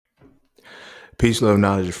Peace, love,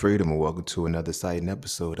 knowledge, and freedom, and welcome to another exciting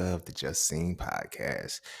episode of the Just Seen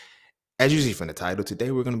podcast. As you see from the title, today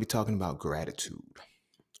we're going to be talking about gratitude.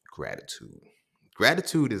 Gratitude.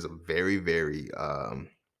 Gratitude is a very, very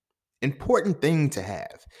important thing to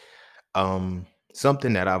have.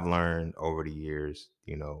 Something that I've learned over the years.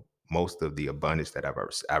 Most of the abundance that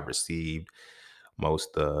I've received,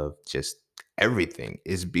 most of just everything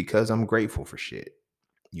is because I'm grateful for shit.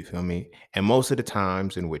 You feel me? And most of the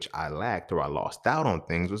times in which I lacked or I lost out on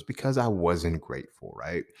things was because I wasn't grateful,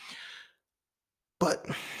 right? But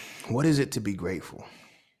what is it to be grateful?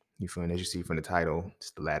 You feel me? As you see from the title,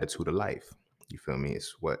 it's the latitude of life. You feel me?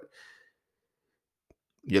 It's what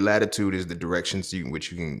your latitude is, the directions which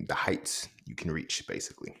you can, the heights you can reach,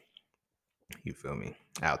 basically. You feel me?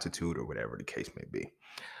 Altitude or whatever the case may be.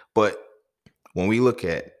 But when we look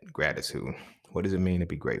at gratitude, what does it mean to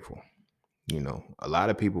be grateful? A lot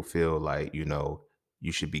of people feel like,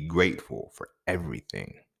 you should be grateful for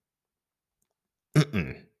everything.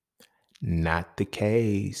 Mm-mm. Not the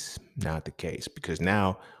case. Not the case. Because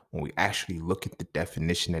now, when we actually look at the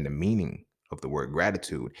definition and the meaning of the word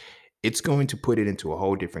gratitude, it's going to put it into a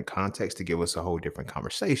whole different context to give us a whole different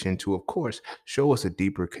conversation to, of course, show us a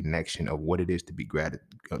deeper connection of what it is to be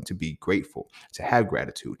to be grateful, to have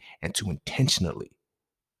gratitude, and to intentionally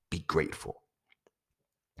be grateful.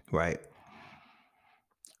 Right?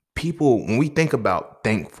 People, when we think about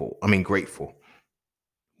grateful,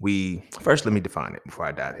 we first let me define it before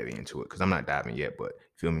I dive heavy into it, because I'm not diving yet, but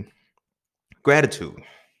feel me? Gratitude,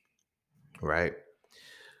 right?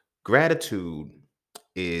 Gratitude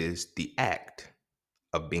is the act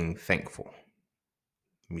of being thankful.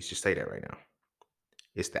 Let me just say that right now.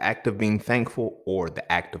 It's the act of being thankful or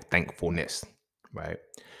the act of thankfulness, right?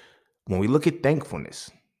 When we look at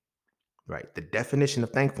thankfulness, right, the definition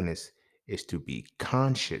of thankfulness is to be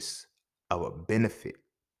conscious of a benefit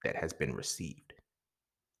that has been received.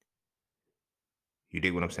 You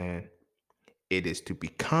dig what I'm saying? It is to be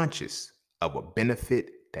conscious of a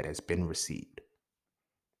benefit that has been received.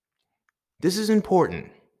 This is important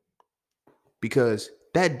because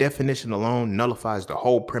that definition alone nullifies the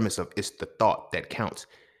whole premise of it's the thought that counts.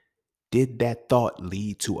 Did that thought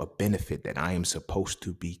lead to a benefit that I am supposed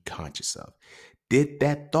to be conscious of? Did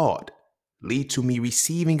that thought lead to me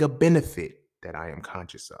receiving a benefit that I am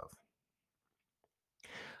conscious of?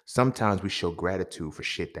 Sometimes we show gratitude for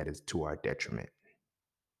shit that is to our detriment.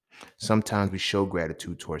 Sometimes we show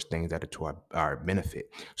gratitude towards things that are to our benefit.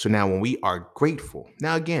 So now when we are grateful,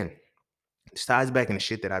 now again, this ties back in the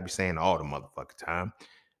shit that I be saying all the motherfucking time.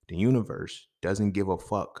 The universe doesn't give a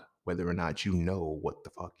fuck whether or not you know what the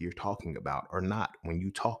fuck you're talking about or not when you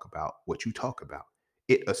talk about what you talk about.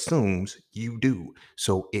 It assumes you do.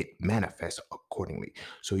 So it manifests accordingly.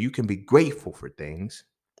 So you can be grateful for things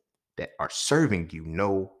that are serving you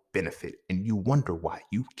no benefit, and you wonder why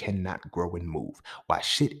you cannot grow and move, why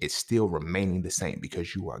shit is still remaining the same,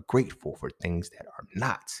 because you are grateful for things that are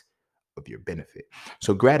not of your benefit.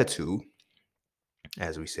 So gratitude,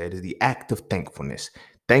 as we said, is the act of thankfulness.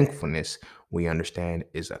 Thankfulness, we understand,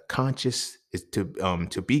 is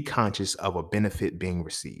to be conscious of a benefit being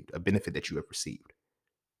received, a benefit that you have received,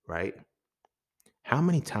 right? How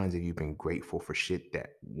many times have you been grateful for shit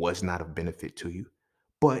that was not of benefit to you,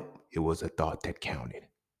 but it was a thought that counted?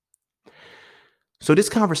 So this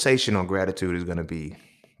conversation on gratitude is going to be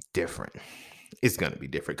different. It's going to be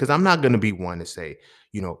different because I'm not going to be one to say,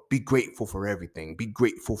 be grateful for everything, be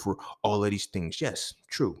grateful for all of these things. Yes,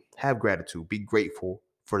 true. Have gratitude, be grateful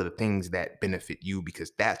for the things that benefit you,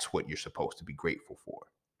 because that's what you're supposed to be grateful for.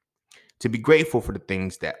 To be grateful for the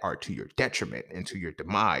things that are to your detriment and to your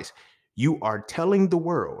demise, you are telling the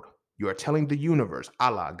world, you are telling the universe,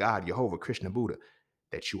 Allah, God, Jehovah, Krishna, Buddha,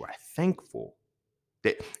 that you are thankful.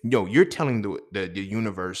 That you're telling the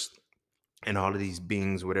universe and all of these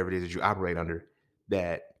beings, whatever it is that you operate under,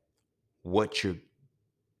 that what you're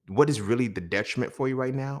what is really the detriment for you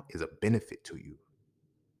right now is a benefit to you.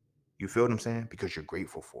 You feel what I'm saying? Because you're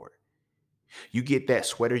grateful for it. You get that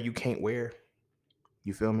sweater you can't wear.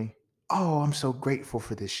 You feel me? Oh, I'm so grateful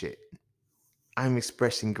for this shit. I'm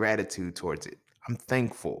expressing gratitude towards it. I'm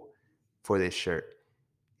thankful for this shirt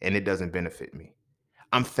and it doesn't benefit me.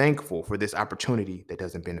 I'm thankful for this opportunity that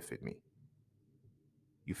doesn't benefit me.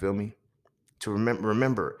 You feel me? To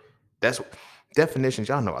remember, that's definitions.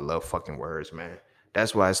 Y'all know I love fucking words, man.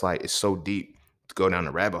 That's why it's so deep to go down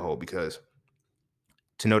the rabbit hole, because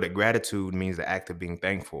to know that gratitude means the act of being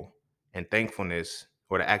thankful, and thankfulness,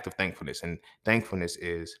 or the act of thankfulness, and thankfulness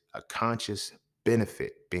is a conscious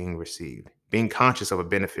benefit being received, being conscious of a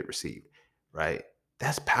benefit received, right?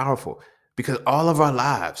 That's powerful, because all of our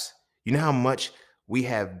lives, you know how much we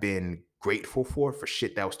have been grateful for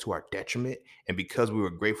shit that was to our detriment. And because we were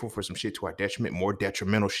grateful for some shit to our detriment, more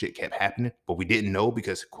detrimental shit kept happening, but we didn't know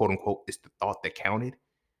because quote unquote it's the thought that counted.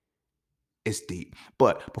 It's deep.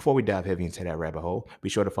 But before we dive heavy into that rabbit hole, be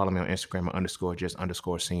sure to follow me on Instagram at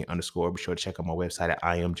 _just_seen_. Be sure to check out my website at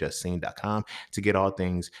iamjustseen.com to get all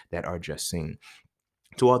things that are just seen.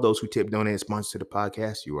 To all those who tip, donate, and sponsor the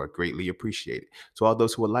podcast, you are greatly appreciated. To all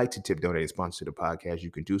those who would like to tip, donate, and sponsor the podcast,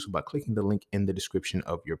 you can do so by clicking the link in the description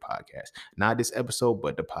of your podcast. Not this episode,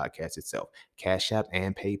 but the podcast itself. Cash App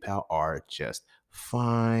and PayPal are just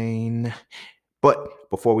fine. But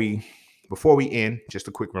before we end, just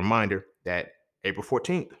a quick reminder that April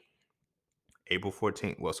 14th,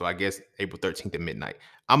 well, so I guess April 13th at midnight.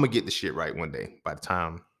 I'm going to get the shit right one day by the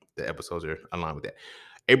time the episodes are aligned with that.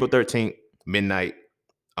 April 13th, midnight.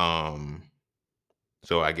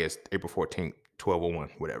 So I guess April 14th, 12:01,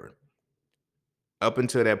 whatever. Up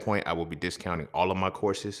until that point, I will be discounting all of my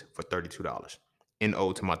courses for $32. In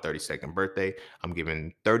ode to my 32nd birthday, I'm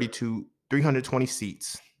giving 320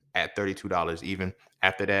 seats at $32 even.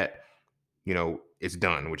 After that, it's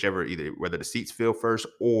done. Whether the seats fill first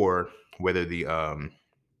or whether the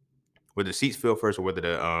seats fill first or whether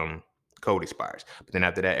the code expires. But then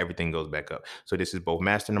after that, everything goes back up. So this is both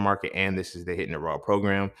Mastering the Market and this is the Hitting the Raw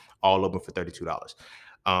program, all open for $32.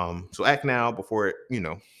 So act now before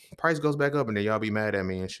price goes back up and then y'all be mad at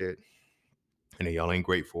me and shit. And then y'all ain't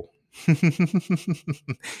grateful. And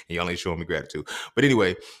y'all ain't showing me gratitude. But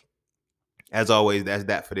anyway, as always, that's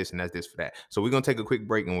that for this and that's this for that. So we're going to take a quick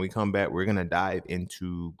break. And when we come back, we're going to dive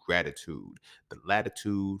into gratitude, the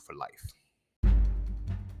latitude for life.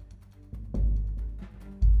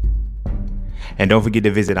 And don't forget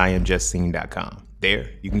to visit iamjustseen.com. There,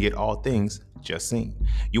 you can get all things Just Seen.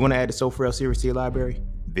 You want to add the So For Real series to your library?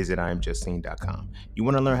 Visit iamjustseen.com. You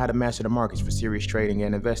want to learn how to master the markets for serious trading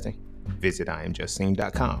and investing? Visit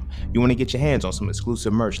iamjustseen.com. You want to get your hands on some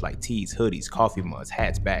exclusive merch like tees, hoodies, coffee mugs,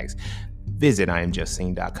 hats, bags? Visit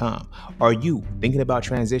iamjustseen.com. Are you thinking about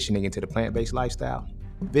transitioning into the plant-based lifestyle?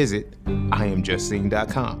 Visit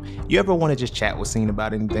iamjustseen.com. You ever want to just chat with Seen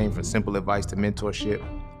about anything from simple advice to mentorship?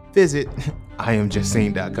 Visit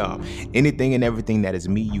iamjustseen.com. Anything and everything that is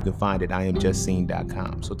me, you can find at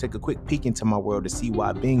iamjustseen.com. So take a quick peek into my world to see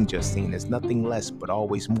why being just seen is nothing less but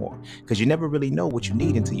always more. Because you never really know what you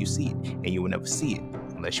need until you see it, and you will never see it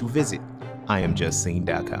unless you visit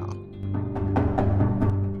iamjustseen.com.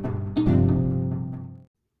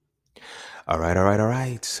 All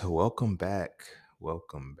right. So welcome back.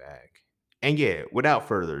 And yeah, without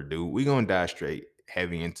further ado, we're going to dive straight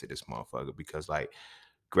heavy into this motherfucker because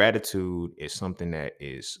gratitude is something that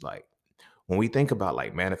is when we think about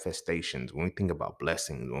manifestations, when we think about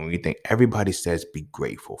blessings, everybody says be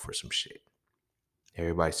grateful for some shit.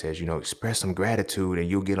 Everybody says, express some gratitude and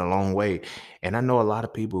you'll get a long way. And I know a lot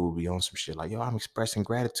of people will be on some shit like, yo, I'm expressing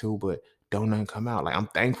gratitude, but don't nothing come out. I'm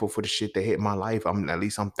thankful for the shit that hit my life. I'm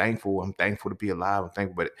thankful. I'm thankful to be alive. I'm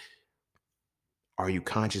thankful. But are you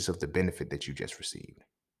conscious of the benefit that you just received?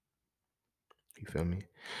 You feel me?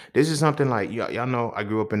 This is something y'all know I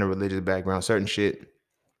grew up in a religious background. Certain shit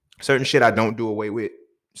I don't do away with.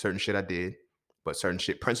 Certain shit I did, but certain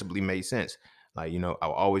shit principally made sense. I'll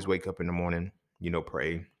always wake up in the morning,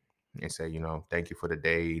 pray and say, thank you for the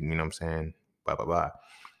day. You know what I'm saying? Blah, blah, blah.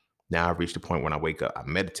 Now I've reached the point when I wake up, I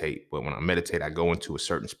meditate. But when I meditate, I go into a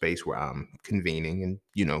certain space where I'm convening and,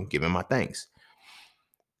 giving my thanks.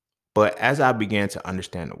 But as I began to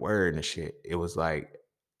understand the word and shit, it was like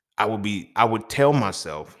I would tell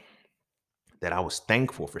myself that I was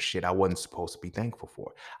thankful for shit I wasn't supposed to be thankful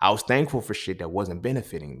for. I was thankful for shit that wasn't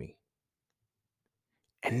benefiting me.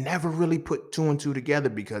 And never really put two and two together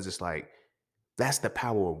because it's that's the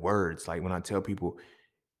power of words. When I tell people,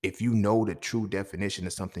 if you know the true definition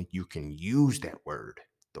of something, you can use that word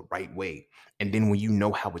the right way. And then when you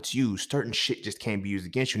know how it's used, certain shit just can't be used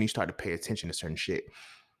against you and you start to pay attention to certain shit.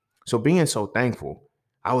 So being so thankful,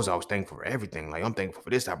 I was always thankful for everything. I'm thankful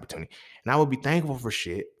for this opportunity. And I would be thankful for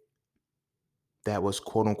shit that was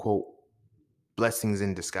quote unquote blessings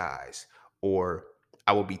in disguise. Or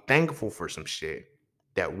I would be thankful for some shit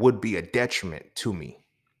that would be a detriment to me.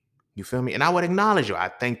 You feel me? And I would acknowledge you. I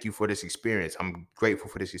thank you for this experience. I'm grateful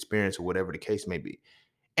for this experience or whatever the case may be.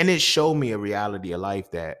 And it showed me a reality of life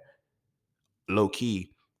that low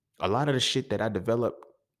key, a lot of the shit that I developed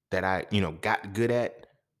that I, got good at,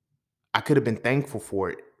 I could have been thankful for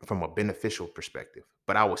it from a beneficial perspective.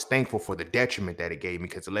 But I was thankful for the detriment that it gave me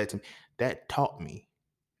because it led to me. That taught me,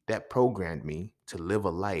 that programmed me to live a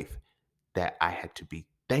life that I had to be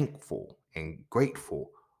thankful and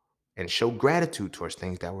grateful and show gratitude towards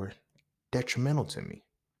things that were detrimental to me.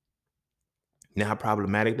 You know how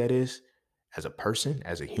problematic that is? as a person,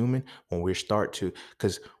 as a human, when we start to,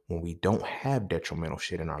 because when we don't have detrimental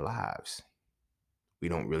shit in our lives, we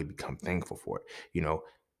don't really become thankful for it. You know,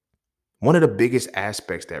 one of the biggest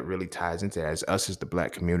aspects that really ties into that is us as the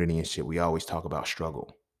black community and shit. We always talk about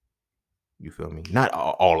struggle. You feel me? Not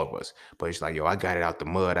all of us, but it's like, yo, I got it out the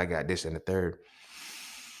mud. I got this and the third.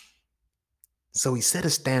 So we set a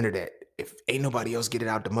standard that if ain't nobody else get it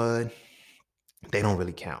out the mud, they don't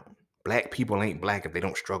really count. Black people ain't black if they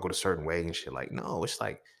don't struggle a certain way and shit. Like, no, it's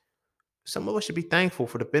like some of us should be thankful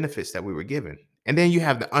for the benefits that we were given. And then you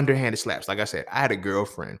have the underhanded slaps. Like I said, I had a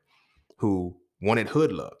girlfriend who wanted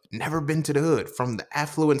hood love, never been to the hood, from the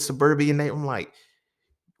affluent suburban name. I'm like,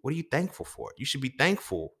 what are you thankful for? You should be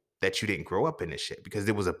thankful that you didn't grow up in this shit because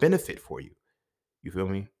there was a benefit for you. You feel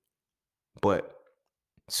me? But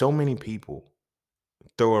so many people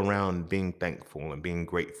throw around being thankful and being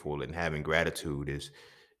grateful and having gratitude is,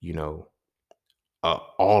 you know, a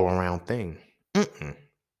all around thing. Mm-mm,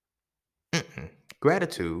 mm-mm.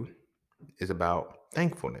 Gratitude is about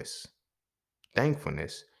thankfulness.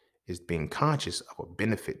 Thankfulness is being conscious of a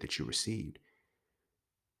benefit that you received.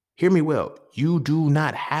 Hear me well. You do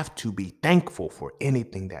not have to be thankful for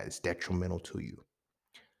anything that is detrimental to you.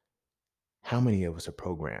 How many of us are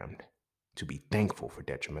programmed to be thankful for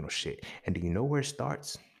detrimental shit? And do you know where it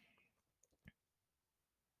starts?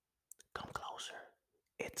 Come closer.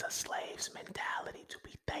 It's a slave's mentality to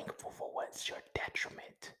be thankful for what's your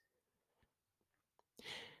detriment.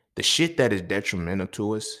 The shit that is detrimental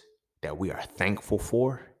to us that we are thankful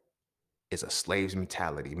for is a slave's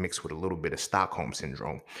mentality mixed with a little bit of Stockholm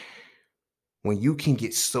syndrome. When you can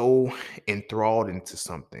get so enthralled into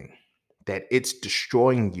something that it's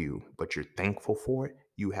destroying you, but you're thankful for it,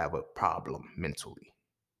 you have a problem mentally.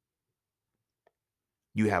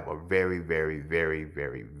 You have a very, very, very,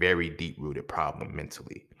 very, very deep rooted problem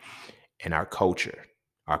mentally. In our culture,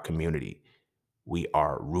 our community, we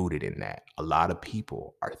are rooted in that. A lot of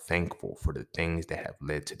people are thankful for the things that have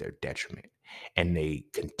led to their detriment. And they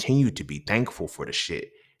continue to be thankful for the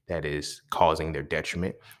shit that is causing their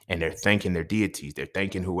detriment. And they're thanking their deities. They're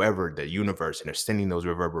thanking whoever, the universe, and they're sending those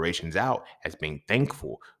reverberations out as being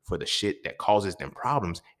thankful for the shit that causes them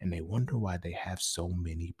problems. And they wonder why they have so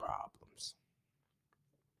many problems.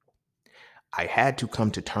 I had to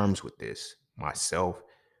come to terms with this myself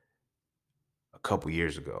a couple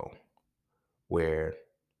years ago where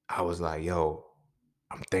I was like, yo,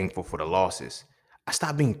 I'm thankful for the losses. I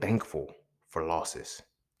stopped being thankful for losses.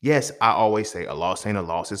 Yes, I always say a loss ain't a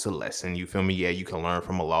loss, it's a lesson. You feel me? Yeah, you can learn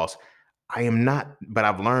from a loss. I am not, but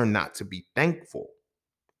I've learned not to be thankful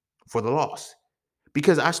for the loss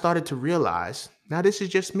because I started to realize now this is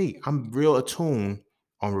just me. I'm real attuned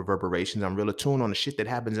on reverberations. I'm real attuned on the shit that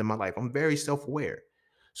happens in my life. I'm very self aware.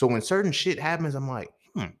 So when certain shit happens, I'm like,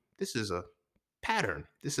 this is a pattern.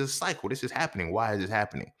 This is a cycle. This is happening. Why is this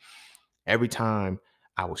happening? Every time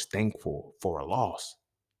I was thankful for a loss,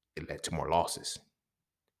 it led to more losses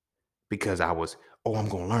because I was, oh, I'm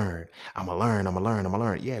going to learn. I'm going to learn. I'm going to learn. I'm going to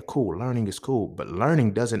learn. Yeah, cool. Learning is cool. But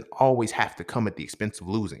learning doesn't always have to come at the expense of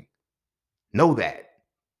losing. Know that.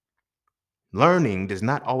 Learning does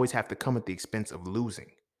not always have to come at the expense of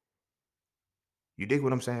losing. You dig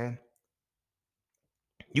what I'm saying?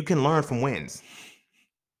 You can learn from wins.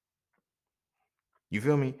 You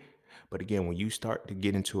feel me? But again, when you start to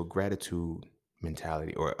get into a gratitude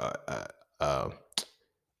mentality or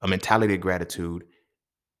a mentality of gratitude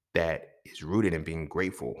that is rooted in being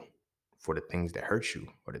grateful for the things that hurt you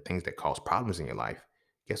or the things that cause problems in your life,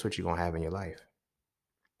 guess what you're going to have in your life?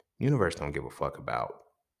 Universe don't give a fuck about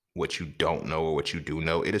what you don't know or what you do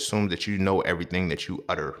know. It assumes that you know everything that you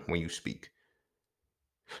utter when you speak.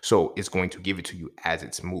 So it's going to give it to you as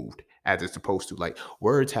it's moved, as it's supposed to. Like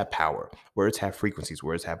words have power, words have frequencies,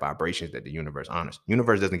 words have vibrations that the universe honors.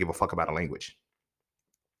 Universe doesn't give a fuck about a language.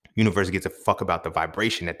 Universe gives a fuck about the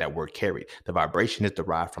vibration that that word carried. The vibration is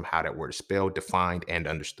derived from how that word is spelled, defined, and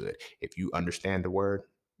understood. If you understand the word,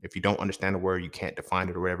 if you don't understand the word, you can't define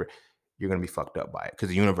it or whatever, you're going to be fucked up by it because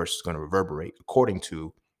the universe is going to reverberate according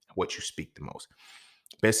to what you speak the most.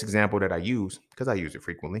 Best example that I use, because I use it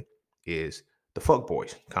frequently, is the fuck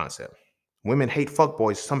boys concept. Women hate fuck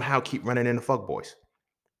boys, somehow keep running into fuck boys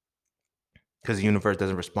because the universe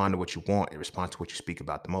doesn't respond to what you want, it responds to what you speak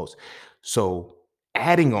about the most. So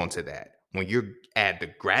adding on to that, when you add the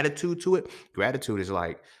gratitude to it, gratitude is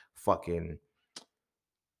like fucking,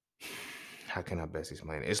 how can I best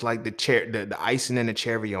explain it? It's like the icing and the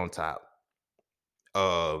cherry on top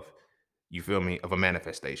of, you feel me, of a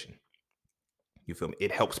manifestation. You feel me?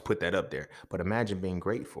 It helps put that up there. But imagine being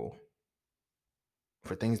grateful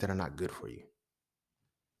for things that are not good for you.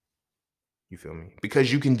 You feel me?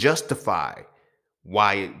 Because you can justify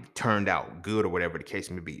why it turned out good or whatever the case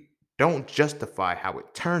may be. Don't justify how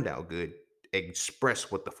it turned out good.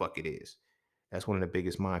 Express what the fuck it is. That's one of the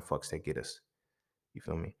biggest mind fucks that get us. You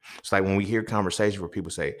feel me? It's like when we hear conversations where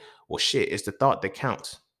people say, well, shit, it's the thought that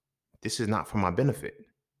counts. This is not for my benefit.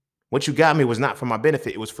 What you got me was not for my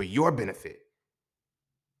benefit. It was for your benefit.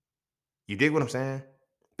 You dig what I'm saying?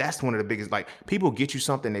 That's one of the biggest, like, people get you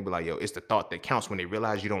something, they be like, yo, it's the thought that counts when they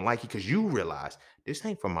realize you don't like it because you realize this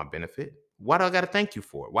ain't for my benefit. Why do I got to thank you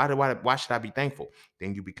for it? Why should I be thankful?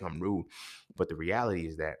 Then you become rude. But the reality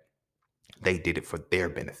is that they did it for their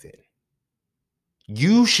benefit.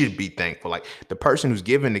 You should be thankful. Like the person who's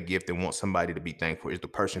given the gift and wants somebody to be thankful is the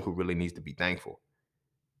person who really needs to be thankful.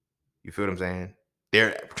 You feel what I'm saying?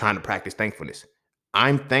 They're trying to practice thankfulness.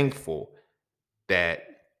 I'm thankful that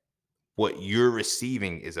what you're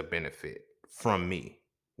receiving is a benefit from me,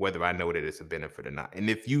 whether I know that it's a benefit or not. And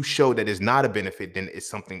if you show that it's not a benefit, then it's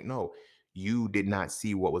something, no, you did not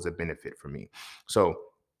see what was a benefit for me. So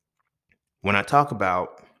when I talk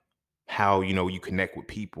about how, you connect with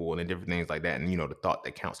people and different things like that, and, the thought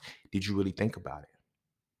that counts, did you really think about it?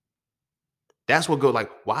 That's what go like,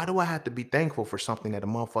 why do I have to be thankful for something that a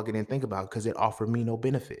motherfucker didn't think about because it offered me no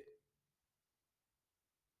benefit?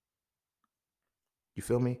 You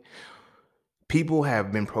feel me? People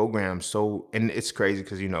have been programmed so, and it's crazy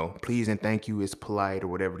because please and thank you is polite or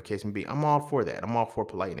whatever the case may be. I'm all for that. I'm all for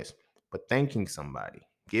politeness. But thanking somebody,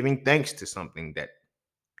 giving thanks to something that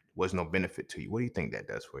was no benefit to you, what do you think that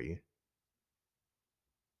does for you?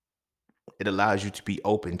 It allows you to be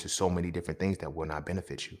open to so many different things that will not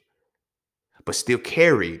benefit you, but still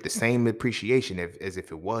carry the same appreciation as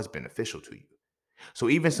if it was beneficial to you. So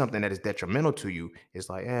even something that is detrimental to you is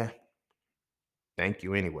like, thank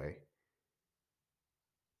you anyway.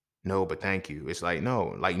 No, but thank you. It's like,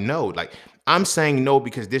 no, no, like I'm saying no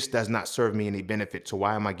because this does not serve me any benefit. So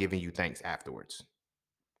why am I giving you thanks afterwards?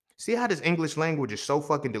 See how this English language is so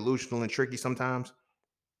fucking delusional and tricky sometimes?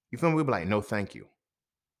 You feel me? We be like, no, thank you.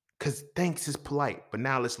 Because thanks is polite. But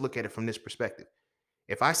now let's look at it from this perspective.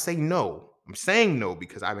 If I say no, I'm saying no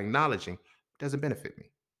because I'm acknowledging it doesn't benefit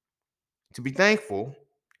me. To be thankful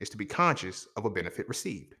is to be conscious of a benefit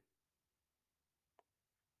received.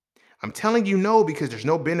 I'm telling you no because there's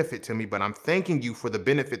no benefit to me, but I'm thanking you for the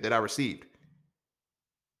benefit that I received.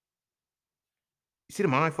 You see the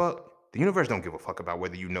mind fuck? The universe don't give a fuck about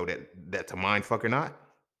whether you know that that's a mind fuck or not.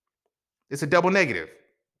 It's a double negative.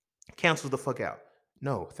 Cancels the fuck out.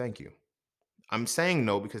 No, thank you. I'm saying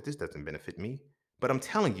no because this doesn't benefit me. But I'm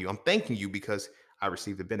telling you, I'm thanking you because I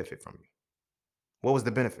received the benefit from you. What was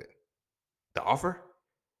the benefit? The offer?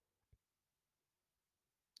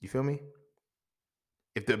 You feel me?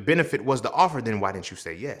 If the benefit was the offer, then why didn't you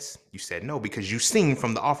say yes? You said no because you seen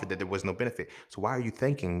from the offer that there was no benefit. So why are you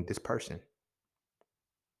thanking this person?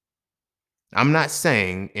 I'm not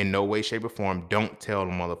saying in no way, shape, or form, don't tell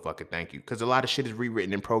the motherfucker thank you. Because a lot of shit is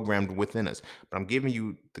rewritten and programmed within us. But I'm giving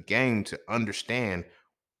you the game to understand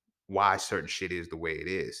why certain shit is the way it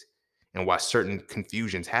is and why certain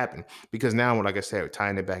confusions happen. Because now, like I said,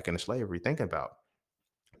 tying it back into slavery, think about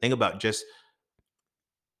just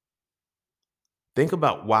think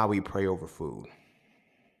about why we pray over food.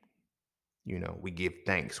 We give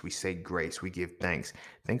thanks, we say grace, we give thanks.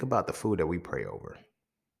 Think about the food that we pray over.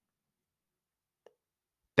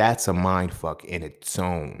 That's a mind fuck in its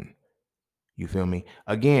own. You feel me?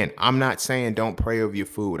 Again, I'm not saying don't pray over your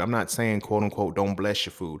food. I'm not saying quote unquote don't bless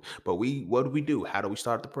your food. But what do we do? How do we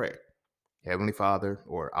start the prayer? Heavenly Father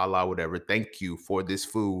or Allah, whatever, thank you for this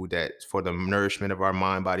food that's for the nourishment of our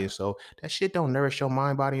mind, body, and soul. That shit don't nourish your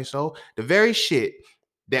mind, body, and soul. The very shit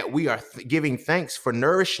that we are giving thanks for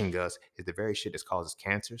nourishing us is the very shit that causes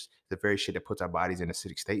cancers, the very shit that puts our bodies in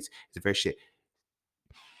acidic states, it's the very shit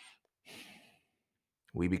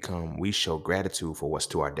we show gratitude for what's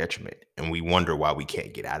to our detriment, and we wonder why we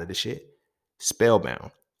can't get out of the shit.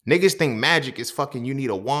 Spellbound. Niggas think magic is fucking you need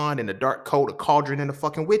a wand and a dark coat, a cauldron, and a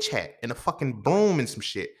fucking witch hat, and a fucking broom and some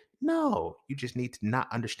shit. No, you just need to not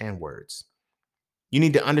understand words. You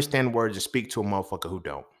need to understand words and speak to a motherfucker who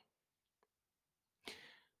don't.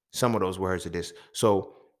 Some of those words are this.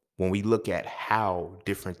 So when we look at how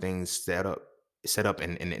different things set up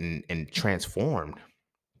and transformed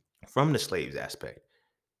from the slaves aspect,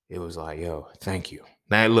 it was like, yo, thank you.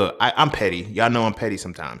 Now look, I'm petty. Y'all know I'm petty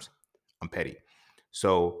sometimes. I'm petty.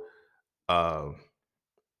 So uh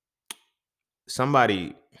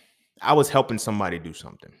somebody I was helping somebody do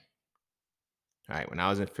something. All right. When I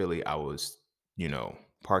was in Philly, I was,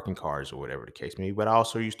 parking cars or whatever the case may be. But I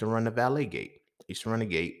also used to run the valet gate. I used to run the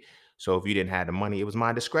gate. So if you didn't have the money, it was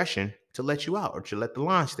my discretion to let you out or to let the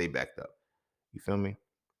line stay backed up. You feel me?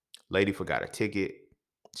 Lady forgot a ticket.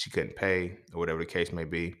 She couldn't pay or whatever the case may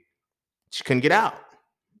be. She couldn't get out.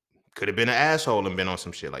 Could have been an asshole and been on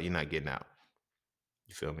some shit like you're not getting out.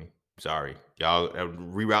 You feel me? Sorry, y'all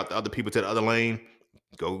reroute the other people to the other lane.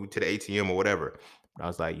 Go to the ATM or whatever. But I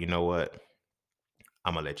was like, you know what?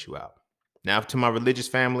 I'm gonna let you out. Now to my religious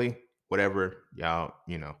family, whatever, y'all,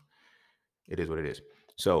 it is what it is.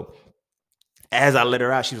 So as I let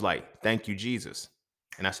her out, she was like, "Thank you, Jesus."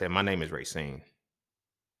 And I said, "My name is Racine."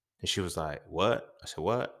 And she was like, "What?" I said,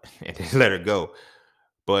 "What?" And then let her go.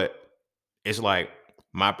 But it's like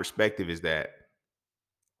my perspective is that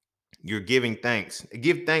you're giving thanks.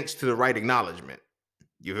 Give thanks to the right acknowledgement.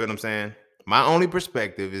 You feel what I'm saying? My only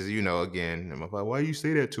perspective is, again, I'm like, why you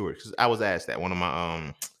say that to her? Because I was asked that. One of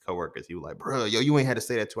my coworkers, he was like, "Bro, yo, you ain't had to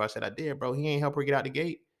say that to her." I said, "I did, bro. He ain't help her get out the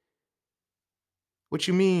gate." What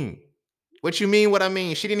you mean? What you mean? What I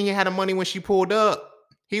mean? She didn't even have the money when she pulled up.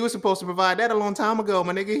 He was supposed to provide that a long time ago,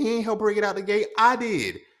 my nigga. He ain't help her get out the gate. I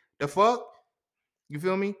did. The fuck? You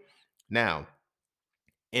feel me? Now,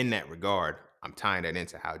 in that regard, I'm tying that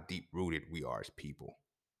into how deep rooted we are as people,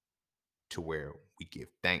 to where we give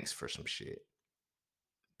thanks for some shit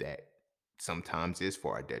that sometimes is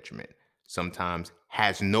for our detriment, sometimes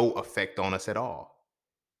has no effect on us at all.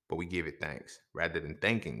 But we give it thanks rather than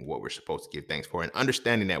thanking what we're supposed to give thanks for and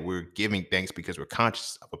understanding that we're giving thanks because we're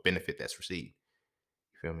conscious of a benefit that's received.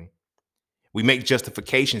 You feel me? We make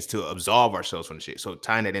justifications to absolve ourselves from the shit. So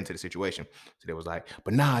tying that into the situation. So they was like,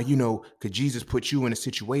 but nah, could Jesus put you in a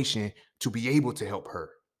situation to be able to help her?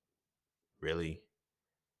 Really?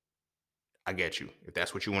 I get you. If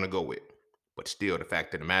that's what you want to go with. But still, the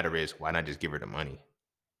fact of the matter is, why not just give her the money?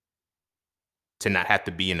 To not have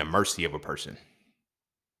to be in the mercy of a person.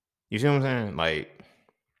 You see what I'm saying? Like,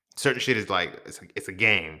 certain shit is like, it's a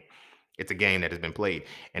game. It's a game that has been played.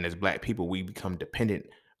 And as Black people, we become dependent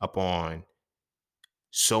upon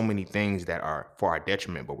so many things that are for our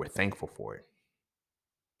detriment, but we're thankful for it.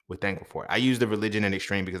 We're thankful for it. I use the religion and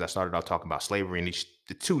extreme because I started off talking about slavery, and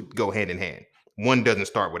the two go hand in hand. One doesn't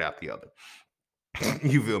start without the other.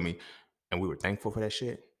 You feel me? And we were thankful for that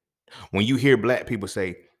shit. When you hear Black people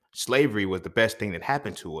say slavery was the best thing that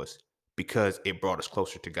happened to us because it brought us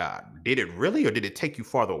closer to God, did it really, or did it take you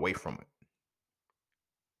farther away from it?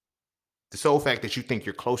 The sole fact that you think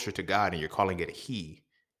you're closer to God and you're calling it a He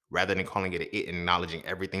rather than calling it a it and acknowledging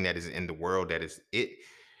everything that is in the world that is it,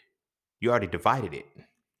 you already divided it.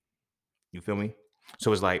 You feel me?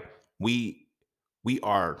 So it's like we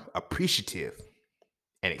are appreciative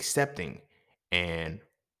and accepting and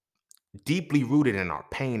deeply rooted in our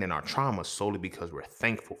pain and our trauma solely because we're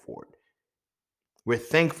thankful for it. We're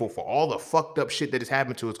thankful for all the fucked up shit that has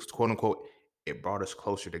happened to us, quote unquote. It brought us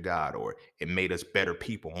closer to God, or it made us better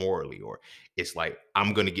people morally, or it's like,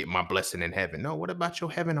 I'm going to get my blessing in heaven. No, what about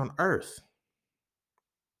your heaven on earth?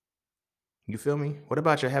 You feel me? What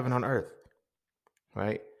about your heaven on earth?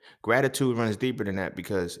 Right? Gratitude runs deeper than that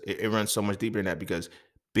because it runs so much deeper than that because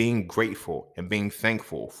being grateful and being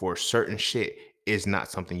thankful for certain shit is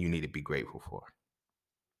not something you need to be grateful for.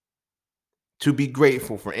 To be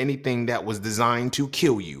grateful for anything that was designed to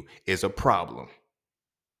kill you is a problem.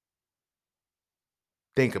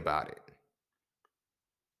 Think about it.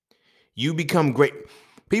 You become great.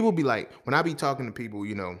 People be like, when I be talking to people,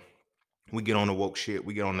 we get on the woke shit.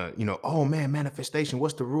 We get on the, oh man, manifestation.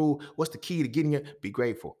 What's the rule? What's the key to getting it? Be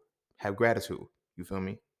grateful. Have gratitude. You feel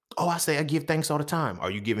me? Oh, I give thanks all the time.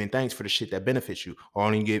 Are you giving thanks for the shit that benefits you? Or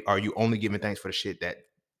are you only giving thanks for the shit that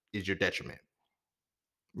is your detriment?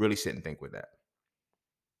 Really sit and think with that.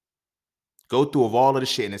 Go through of all of the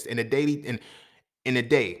shit in a daily in a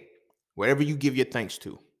day, wherever you give your thanks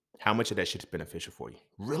to, how much of that shit is beneficial for you?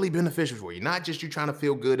 Really beneficial for you. Not just you trying to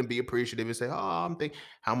feel good and be appreciative and say, oh, I'm thinking,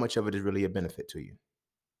 how much of it is really a benefit to you?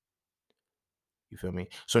 You feel me?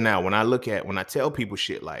 So now when I tell people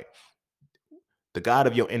shit like the God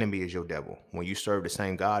of your enemy is your devil. When you serve the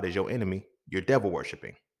same God as your enemy, you're devil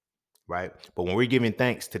worshiping, right? But when we're giving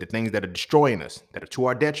thanks to the things that are destroying us, that are to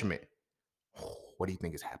our detriment, what do you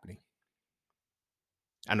think is happening?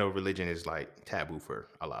 I know religion is like taboo for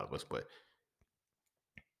a lot of us, but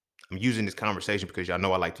I'm using this conversation because y'all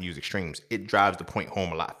know I like to use extremes. It drives the point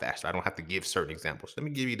home a lot faster. I don't have to give certain examples. Let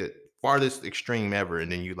me give you the farthest extreme ever,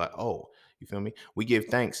 and then you like, oh, you feel me? We give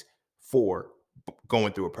thanks for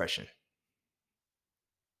going through oppression.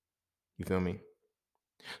 You feel me?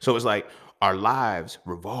 So it's like our lives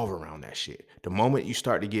revolve around that shit. The moment you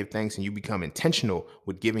start to give thanks and you become intentional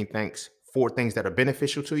with giving thanks for things that are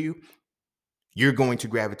beneficial to you, you're going to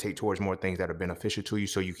gravitate towards more things that are beneficial to you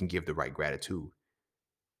so you can give the right gratitude.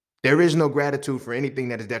 There is no gratitude for anything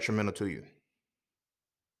that is detrimental to you.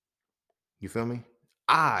 You feel me?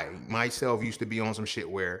 I myself used to be on some shit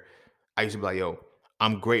where I used to be like, yo,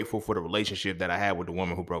 I'm grateful for the relationship that I had with the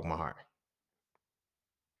woman who broke my heart.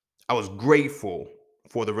 I was grateful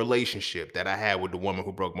for the relationship that I had with the woman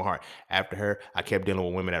who broke my heart. After her, I kept dealing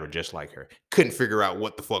with women that were just like her. Couldn't figure out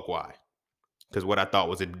what the fuck why. Because what I thought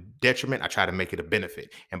was a detriment, I tried to make it a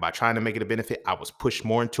benefit. And by trying to make it a benefit, I was pushed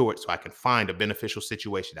more into it so I can find a beneficial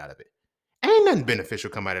situation out of it. Ain't nothing beneficial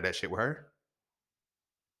come out of that shit with her.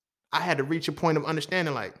 I had to reach a point of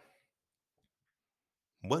understanding, like,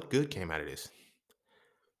 what good came out of this?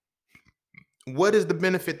 What is the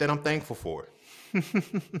benefit that I'm thankful for?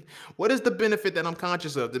 What is the benefit that I'm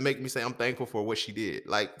conscious of to make me say I'm thankful for what she did?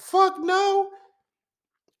 Like, fuck no.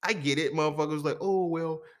 I get it. Motherfuckers like, oh,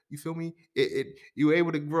 well, you feel me? You were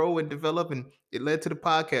able to grow and develop, and it led to the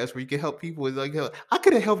podcast where you can help people. It's like, hell, I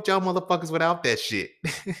could have helped y'all motherfuckers without that shit.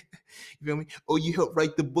 You feel me? Oh, you helped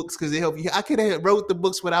write the books because they help you. I could have wrote the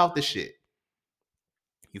books without the shit.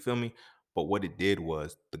 You feel me? But what it did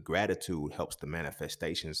was the gratitude helps the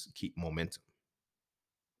manifestations keep momentum,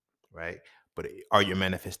 right? But are your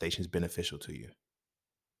manifestations beneficial to you?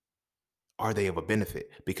 Are they of a benefit?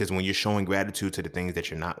 Because when you're showing gratitude to the things that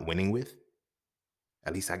you're not winning with,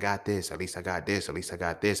 at least I got this, at least I got this, at least I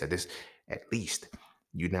got this, at least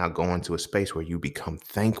you now go into a space where you become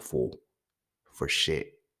thankful for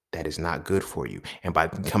shit that is not good for you. And by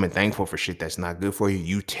becoming thankful for shit that's not good for you,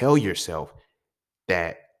 you tell yourself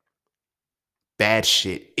that bad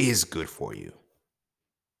shit is good for you.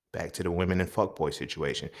 Back to the women and fuckboy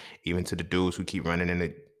situation, even to the dudes who keep running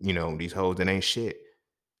into, these hoes that ain't shit.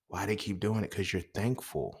 Why they keep doing it? Because you're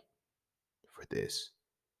thankful for this.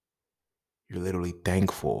 You're literally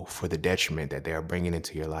thankful for the detriment that they are bringing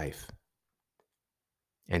into your life.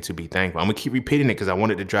 And to be thankful, I'm going to keep repeating it because I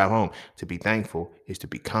wanted to drive home. To be thankful is to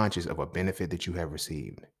be conscious of a benefit that you have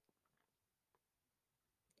received.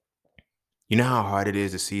 You know how hard it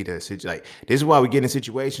is to see like, this is why we get in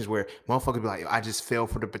situations where motherfuckers be like, I just fell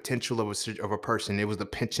for the potential of a person. It was the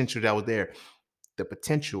potential that was there. The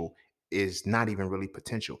potential is not even really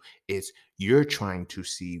potential. It's you're trying to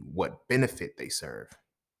see what benefit they serve.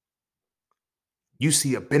 You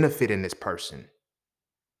see a benefit in this person.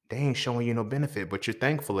 They ain't showing you no benefit, but you're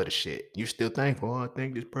thankful of the shit. You're still thankful. Oh, I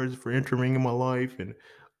thank this person for entering in my life. And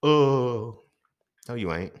oh, no,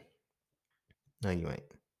 you ain't. No, you ain't.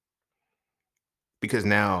 Because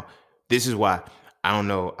now this is why I don't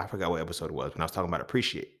know. I forgot what episode it was when I was talking about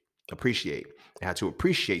appreciate. Appreciate. And how to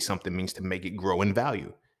appreciate something means to make it grow in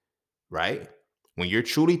value, right? When you're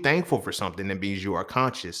truly thankful for something, that means you are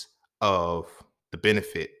conscious of the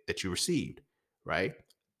benefit that you received, right?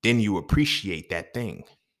 Then you appreciate that thing.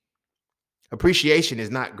 Appreciation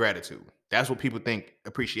is not gratitude. That's what people think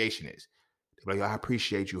appreciation is. They're like, I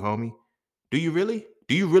appreciate you, homie. Do you really?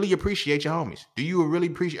 Do you really appreciate your homies? Do you really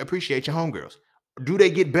appreciate your homegirls? Do they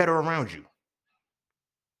get better around you?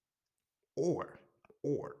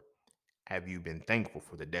 Or have you been thankful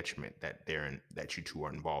for the detriment that that you two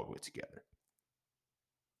are involved with together?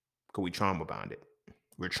 Because we trauma bound it.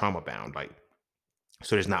 We're trauma bound, like,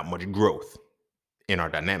 so there's not much growth in our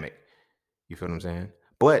dynamic. You feel what I'm saying?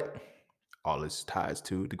 But all this ties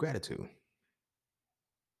to the gratitude.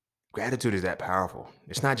 Gratitude is that powerful.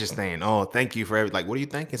 It's not just saying, oh, thank you for everything. Like, what are you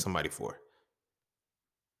thanking somebody for?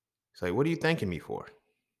 It's like, what are you thanking me for?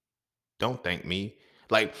 Don't thank me.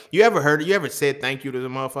 Like, you ever said thank you to the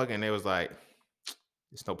motherfucker and they was like,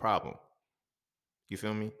 it's no problem. You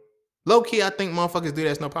feel me? Low key, I think motherfuckers do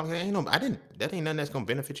that's no problem. That ain't nothing that's gonna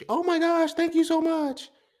benefit you. Oh my gosh, thank you so much.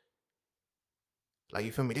 Like,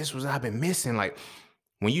 you feel me? This was I've been missing. Like,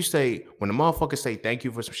 when the motherfuckers say thank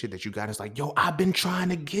you for some shit that you got, it's like, yo, I've been trying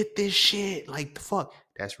to get this shit. Like, the fuck?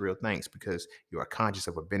 That's real thanks because you are conscious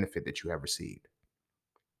of a benefit that you have received.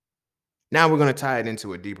 Now we're going to tie it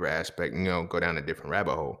into a deeper aspect, go down a different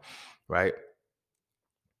rabbit hole, right?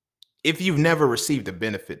 If you've never received a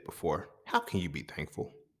benefit before, how can you be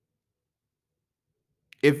thankful?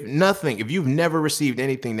 If you've never received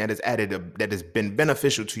anything that that has been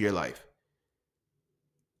beneficial to your life,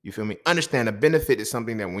 you feel me? Understand a benefit is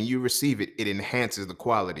something that when you receive it, it enhances the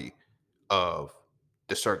quality of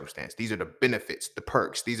the circumstance. These are the benefits, the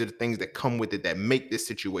perks. These are the things that come with it that make this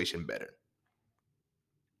situation better.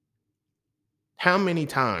 How many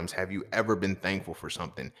times have you ever been thankful for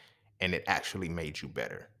something and it actually made you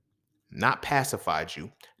better? Not pacified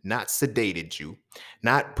you, not sedated you,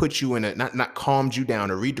 not put you in not calmed you down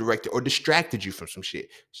or redirected or distracted you from some shit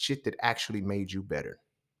that actually made you better.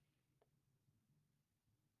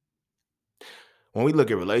 When we look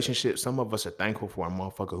at relationships, some of us are thankful for a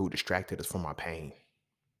motherfucker who distracted us from our pain.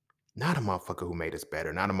 Not a motherfucker who made us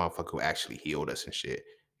better, not a motherfucker who actually healed us and shit.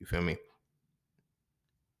 You feel me?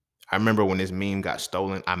 I remember when this meme got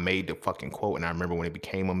stolen, I made the fucking quote, and I remember when it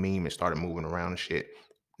became a meme and started moving around and shit.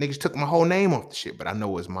 Niggas took my whole name off the shit, but I know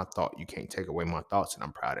it was my thought. You can't take away my thoughts, and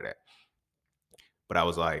I'm proud of that. But I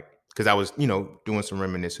was like, because I was, doing some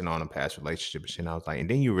reminiscing on a past relationship and shit. And I was like, and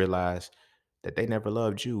then you realize that they never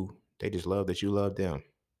loved you. They just loved that you loved them.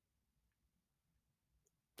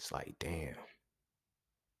 It's like, damn,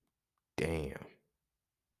 damn.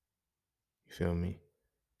 You feel me?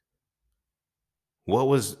 What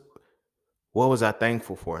was what was I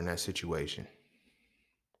thankful for in that situation?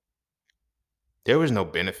 There was no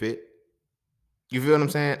benefit. You feel what I'm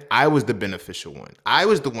saying? I was the beneficial one. I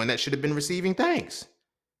was the one that should have been receiving thanks.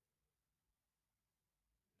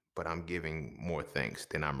 But I'm giving more thanks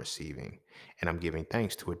than I'm receiving. And I'm giving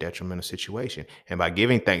thanks to a detrimental situation. And by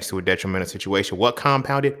giving thanks to a detrimental situation, what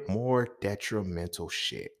compounded? More detrimental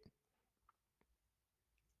shit.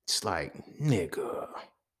 It's like, nigga.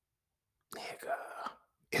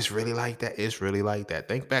 It's really like that. It's really like that.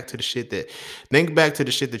 Think back to the shit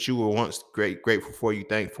that you were once grateful for, you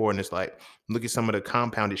thank for, and it's like, look at some of the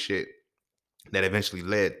compounded shit that eventually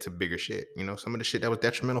led to bigger shit. Some of the shit that was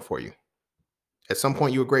detrimental for you. At some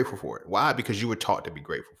point, you were grateful for it. Why? Because you were taught to be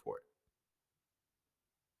grateful for it.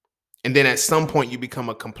 And then at some point, you become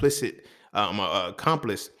a complicit, a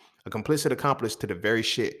complicit accomplice to the very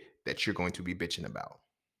shit that you're going to be bitching about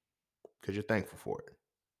because you're thankful for it.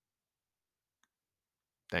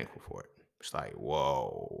 Thankful for it. It's like,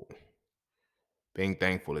 whoa. Being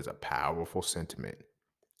thankful is a powerful sentiment.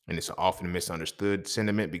 And it's an often misunderstood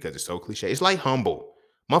sentiment because it's so cliche. It's like humble.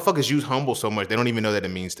 Motherfuckers use humble so much, they don't even know that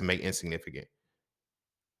it means to make insignificant.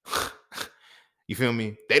 You feel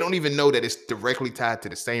me? They don't even know that it's directly tied to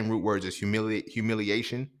the same root words as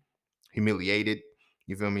humiliation, humiliated.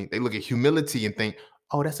 You feel me? They look at humility and think,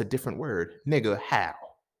 oh, that's a different word. Nigga, how?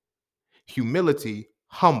 Humility,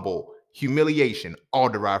 humble, humiliation, all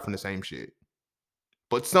derived from the same shit.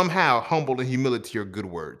 But somehow humble and humility are good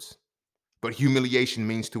words. But humiliation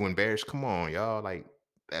means to embarrass. Come on, y'all. Like,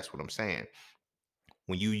 that's what I'm saying.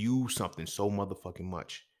 When you use something so motherfucking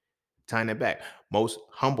much, tying it back, most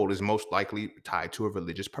humble is most likely tied to a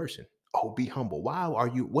religious person. Oh, be humble.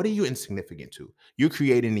 What are you insignificant to? You're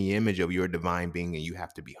creating the image of your divine being and you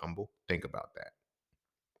have to be humble. Think about that.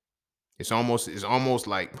 It's almost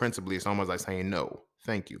like principally, it's almost like saying no,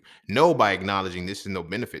 thank you. No, by acknowledging this is no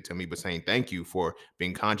benefit to me, but saying thank you for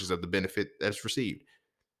being conscious of the benefit that's received.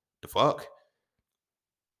 The fuck?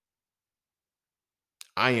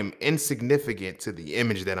 I am insignificant to the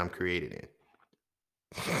image that I'm created in.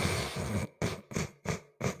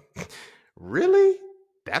 Really?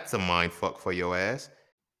 That's a mind fuck for your ass.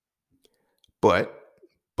 But,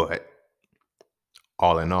 but,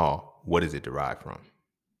 all in all, what does it derive from?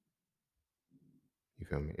 You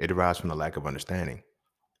feel me? It derives from the lack of understanding.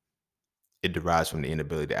 It derives from the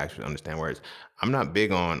inability to actually understand words. I'm not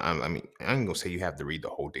big on, I mean, I ain't gonna say you have to read the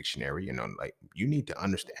whole dictionary, like you need to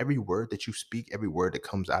understand every word that you speak, every word that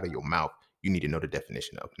comes out of your mouth, you need to know the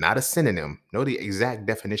definition of. Not a synonym, know the exact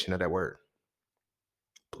definition of that word,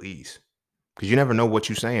 please. Because you never know what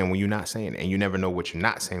you're saying when you're not saying it, and you never know what you're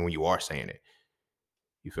not saying when you are saying it.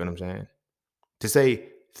 You feel what I'm saying? To say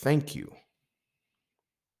thank you.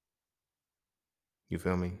 You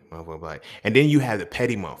feel me? Motherfucker, like, and then you have the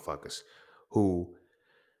petty motherfuckers who,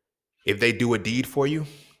 if they do a deed for you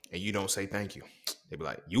and you don't say thank you, they be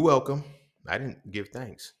like, "You welcome. I didn't give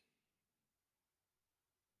thanks."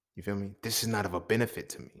 You feel me? This is not of a benefit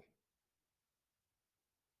to me.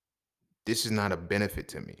 This is not a benefit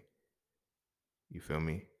to me. You feel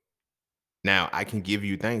me? Now I can give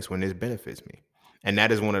you thanks when this benefits me. And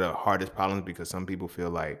that is one of the hardest problems because some people feel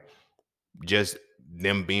like just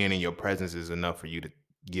them being in your presence is enough for you to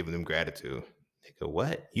give them gratitude. Nigga,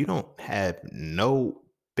 what? You don't have no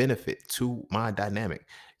benefit to my dynamic.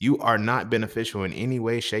 You are not beneficial in any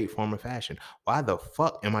way, shape, form, or fashion. Why the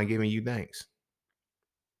fuck am I giving you thanks?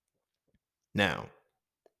 Now,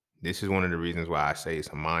 this is one of the reasons why I say it's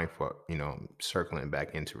a mind fuck, circling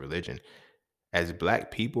back into religion. As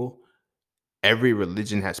Black people, every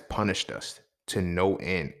religion has punished us to no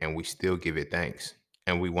end, and we still give it thanks.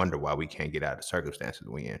 And we wonder why we can't get out of the circumstances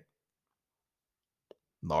we in.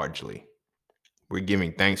 Largely, we're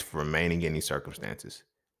giving thanks for remaining in these circumstances.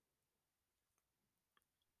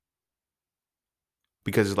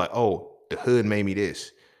 Because it's like, oh, the hood made me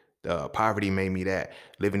this, the poverty made me that,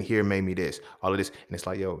 living here made me this, all of this. And it's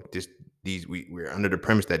like, yo, we're under the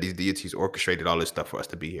premise that these deities orchestrated all this stuff for us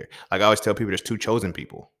to be here. Like I always tell people, there's two chosen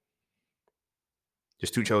people.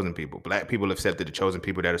 There's two chosen people. Black people have accepted the chosen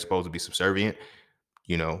people that are supposed to be subservient.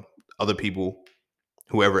 Other people,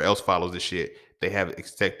 whoever else follows this shit, they have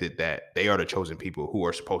accepted that they are the chosen people who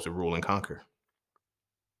are supposed to rule and conquer.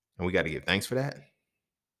 And we got to give thanks for that.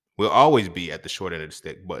 We'll always be at the short end of the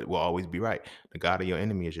stick, but we'll always be right. The God of your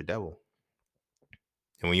enemy is your devil.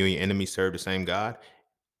 And when you and your enemy serve the same God,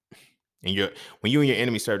 and when you and your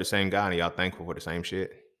enemy serve the same God and y'all thankful for the same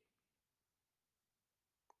shit,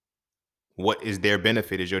 what is their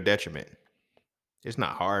benefit is your detriment. It's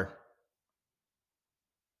not hard.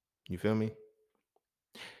 You feel me?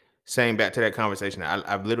 Saying back to that conversation,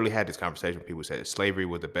 I've literally had this conversation with people who said slavery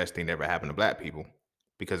was the best thing that ever happened to black people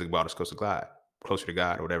because it brought us closer to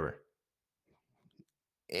God or whatever.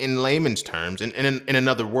 In layman's terms, in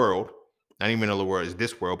another world, not even another world is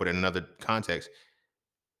this world, but in another context,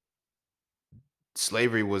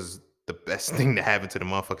 slavery was the best thing that happened to the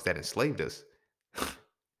motherfuckers that enslaved us.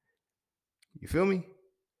 You feel me?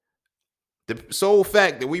 The sole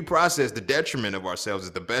fact that we process the detriment of ourselves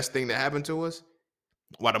is the best thing that happened to us.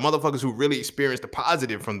 While the motherfuckers who really experience the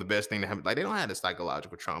positive from the best thing that happened, like they don't have the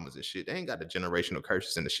psychological traumas and shit. They ain't got the generational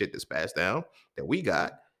curses and the shit that's passed down that we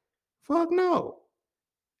got. Fuck no.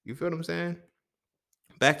 You feel what I'm saying?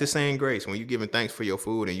 Back to saying grace when you giving thanks for your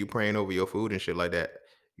food and you praying over your food and shit like that.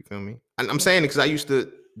 You feel me? And I'm saying it because I used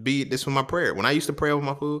to be this was my prayer. When I used to pray over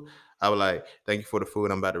my food, I would like, thank you for the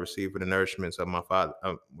food I'm about to receive for the nourishments of my father.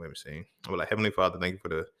 Wait a minute. I would like, Heavenly Father, thank you for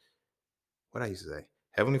the what I used to say.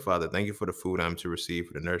 Heavenly Father, thank you for the food I'm to receive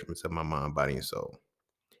for the nourishments of my mind, body, and soul.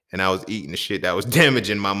 And I was eating the shit that was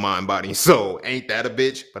damaging my mind, body, and soul. Ain't that a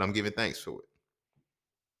bitch? But I'm giving thanks for it.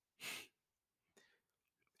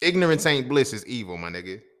 Ignorance ain't bliss, it's evil, my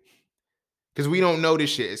nigga. Because we don't know this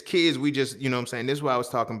shit. As kids, we just, you know what I'm saying? This is what I was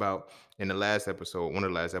talking about in the last episode. One of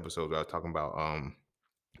the last episodes, I was talking about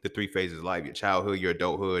the three phases of life: your childhood, your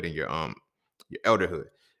adulthood, and your elderhood.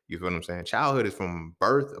 You feel what I'm saying? Childhood is from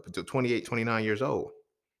birth up until 28, 29 years old.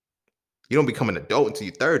 You don't become an adult until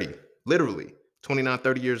you're 30, literally 29,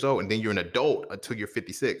 30 years old. And then you're an adult until you're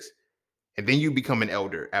 56. And then you become an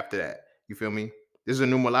elder after that. You feel me? This is a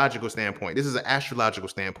numerological standpoint. This is an astrological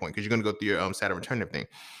standpoint because you're going to go through your Saturn return thing.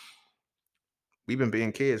 We've been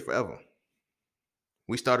being kids forever.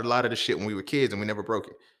 We started a lot of the shit when we were kids and we never broke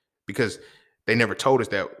it because they never told us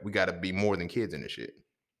that we got to be more than kids in this shit.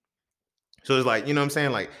 So it's like, you know what I'm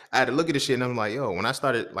saying? Like I had to look at this shit and I'm like, yo, when I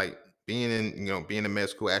started like being in med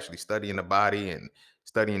school, actually studying the body and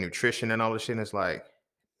studying nutrition and all this shit, and it's like,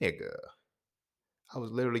 nigga, I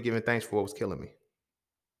was literally giving thanks for what was killing me.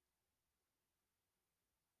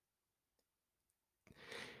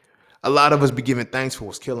 A lot of us be giving thanks for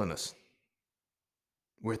what's killing us.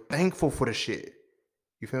 We're thankful for the shit.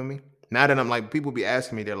 You feel me? Now that I'm like, people be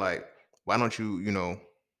asking me, they're like, why don't you,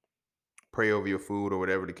 pray over your food or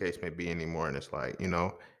whatever the case may be anymore? And it's like,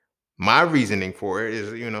 my reasoning for it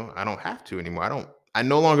is, I don't have to anymore. I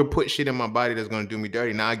no longer put shit in my body that's going to do me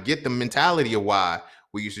dirty. Now I get the mentality of why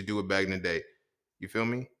we used to do it back in the day. You feel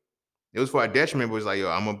me? It was for our detriment, but it was like, yo,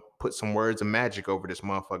 I'm going to put some words of magic over this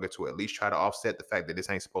motherfucker to at least try to offset the fact that this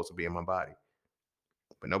ain't supposed to be in my body.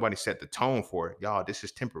 But nobody set the tone for it. Y'all, this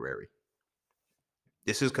is temporary.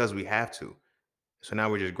 This is because we have to. So now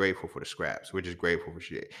we're just grateful for the scraps. We're just grateful for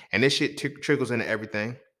shit. And this shit trickles into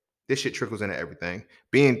everything. This shit trickles into everything.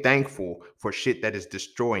 Being thankful for shit that is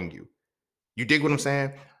destroying you. You dig what I'm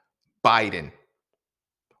saying? Biden.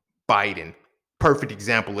 Perfect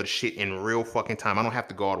example of the shit in real fucking time. I don't have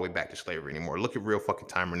to go all the way back to slavery anymore. Look at real fucking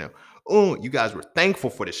time right now. Oh, you guys were thankful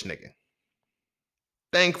for this nigga.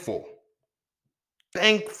 Thankful.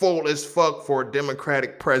 Thankful as fuck for a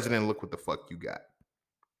Democratic president. Look what the fuck you got.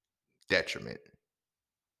 Detriment.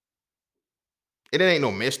 It ain't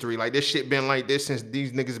no mystery. Like this shit been like this since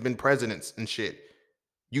these niggas been presidents and shit.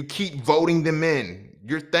 You keep voting them in.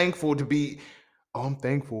 You're thankful to be. Oh, I'm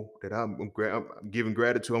thankful that I'm giving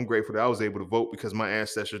gratitude. I'm grateful that I was able to vote because my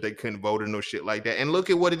ancestors, they couldn't vote or no shit like that. And look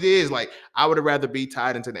at what it is. Like I would have rather be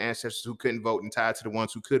tied into the ancestors who couldn't vote and tied to the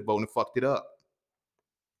ones who could vote and fucked it up.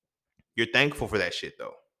 You're thankful for that shit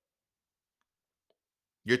though.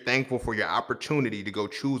 You're thankful for your opportunity to go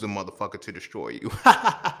choose a motherfucker to destroy you.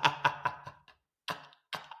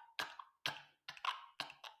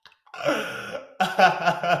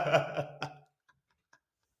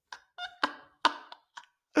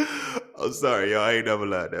 I'm sorry, y'all. I ain't never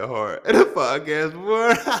laughed that hard at a podcast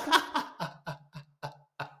before.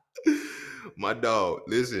 My dog,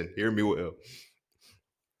 listen, hear me well.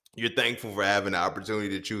 You're thankful for having the opportunity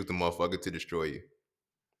to choose the motherfucker to destroy you.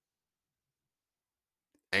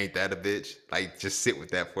 Ain't that a bitch? Like, just sit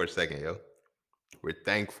with that for a second, yo. We're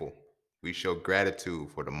thankful. We show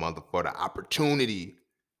gratitude for the opportunity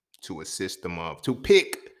to assist to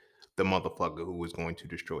pick the motherfucker who was going to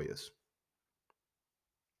destroy us.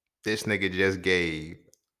 This nigga just gave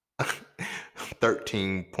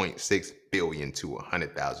 13.6 billion to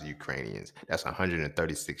 100,000 Ukrainians. That's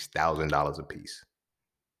 $136,000 a piece.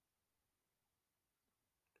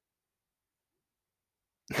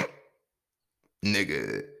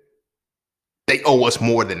 Nigga, they owe us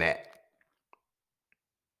more than that.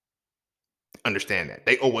 Understand that.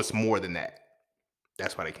 They owe us more than that.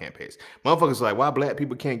 That's why they can't pay us. Motherfuckers are like, why black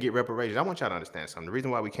people can't get reparations? I want y'all to understand something. The reason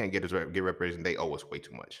why we can't get reparations, they owe us way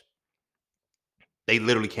too much. They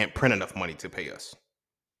literally can't print enough money to pay us.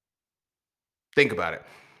 Think about it.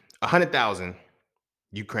 100,000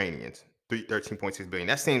 Ukrainians, 13.6 billion.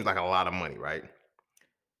 That seems like a lot of money, right?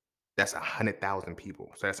 That's 100,000 people.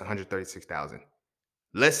 So that's 136,000.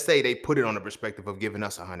 Let's say they put it on the perspective of giving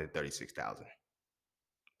us 136,000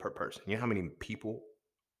 per person. You know how many people,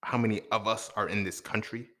 how many of us are in this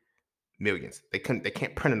country? Millions. They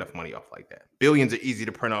can't print enough money off like that. Billions are easy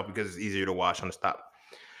to print off because it's easier to wash on the stop.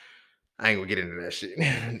 I ain't gonna get into that shit.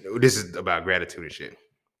 This is about gratitude and shit.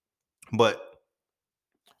 But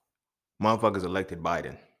motherfuckers elected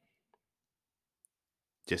Biden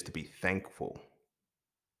just to be thankful.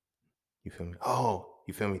 You feel me? Oh,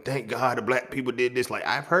 you feel me? Thank God the black people did this. Like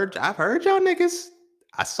I've heard y'all niggas.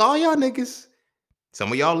 I saw y'all niggas.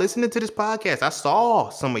 Some of y'all listening to this podcast. I saw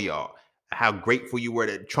some of y'all how grateful you were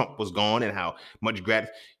that Trump was gone and how much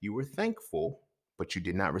gratitude you were thankful, but you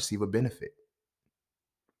did not receive a benefit.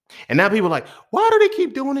 And now people are like, why do they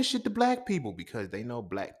keep doing this shit to black people? Because they know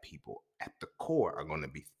black people at the core are going to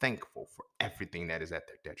be thankful for everything that is at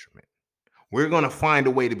their detriment. We're going to find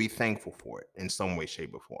a way to be thankful for it in some way,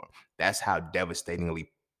 shape, or form. That's how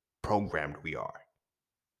devastatingly programmed we are.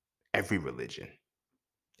 Every religion,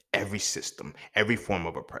 every system, every form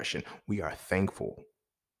of oppression, we are thankful.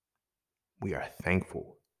 We are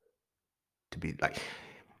thankful to be like,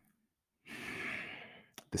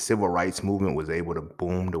 the civil rights movement was able to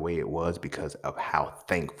boom the way it was because of how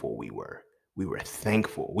thankful we were. We were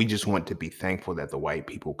thankful. We just want to be thankful that the white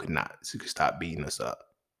people could stop beating us up.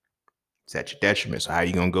 It's at your detriment. So how are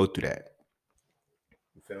you gonna go through that?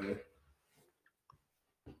 You feel me?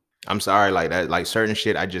 I'm sorry, like that, like certain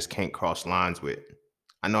shit I just can't cross lines with.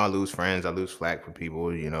 I know I lose friends, I lose flack for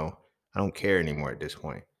people, you know. I don't care anymore at this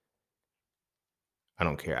point. I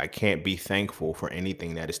don't care. I can't be thankful for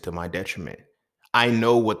anything that is to my detriment. I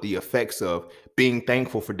know what the effects of being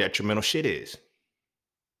thankful for detrimental shit is.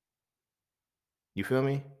 You feel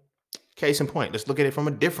me? Case in point, let's look at it from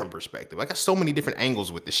a different perspective. I got so many different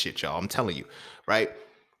angles with this shit, y'all. I'm telling you, right?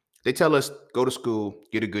 They tell us go to school,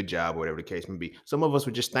 get a good job, whatever the case may be. Some of us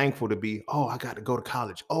were just thankful to be, oh, I got to go to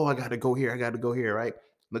college. Oh, I got to go here. I got to go here, right?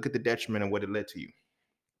 Look at the detriment and what it led to you.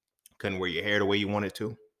 Couldn't wear your hair the way you wanted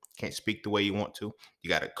to. Can't speak the way you want to. You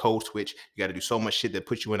got to code switch. You got to do so much shit that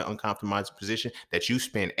puts you in an uncompromised position that you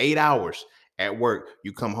spend 8 hours at work.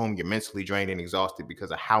 You come home, you're mentally drained and exhausted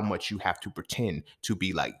because of how much you have to pretend to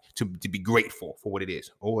be like, to be grateful for what it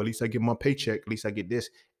is. Oh, at least I get my paycheck. At least I get this,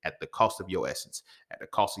 at the cost of your essence, at the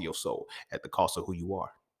cost of your soul, at the cost of who you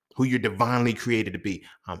are, who you're divinely created to be.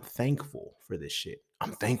 I'm thankful for this shit.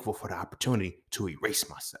 I'm thankful for the opportunity to erase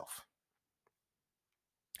myself.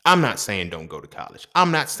 I'm not saying don't go to college. I'm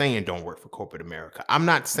not saying don't work for corporate America. I'm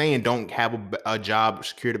not saying don't have a job,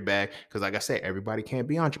 secure the bag, because like I said, everybody can't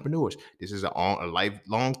be entrepreneurs. This is a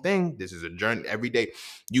lifelong thing. This is a journey every day.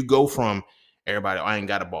 You go from everybody, I ain't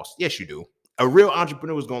got a boss. Yes, you do. A real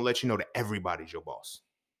entrepreneur is going to let you know that everybody's your boss.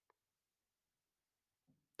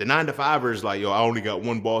 The 9-to-5er is like, yo, I only got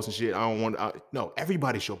one boss and shit. I don't want no,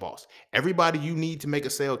 everybody's your boss. Everybody you need to make a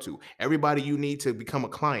sale to, everybody you need to become a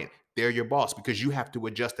client, they're your boss because you have to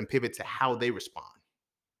adjust and pivot to how they respond.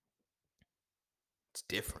 It's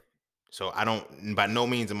different. So I don't, by no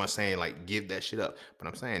means am I saying like give that shit up, but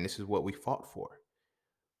I'm saying this is what we fought for.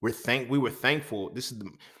 We were thankful.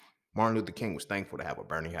 Martin Luther King was thankful to have a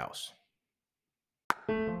burning house.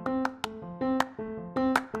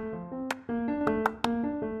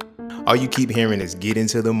 All you keep hearing is get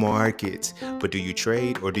into the markets, but do you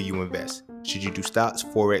trade or do you invest? Should you do stocks,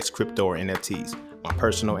 forex, crypto, or NFTs? My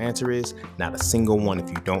personal answer is not a single one if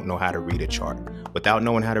you don't know how to read a chart. Without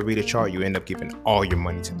knowing how to read a chart, you end up giving all your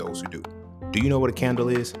money to those who do. Do you know what a candle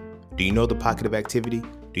is? Do you know the pocket of activity?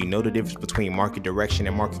 Do you know the difference between market direction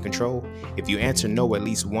and market control? If you answer no at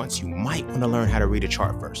least once, you might want to learn how to read a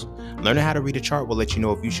chart first. Learning how to read a chart will let you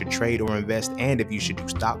know if you should trade or invest and if you should do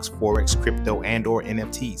stocks, forex, crypto, and or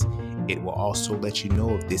NFTs. It will also let you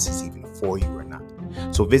know if this is even for you or not.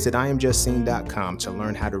 So visit IamJustSeen.com to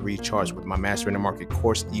learn how to read charts with my Mastering the Market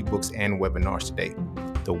course, ebooks, and webinars today.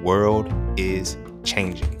 The world is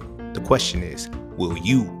changing. The question is, will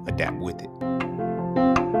you adapt with it?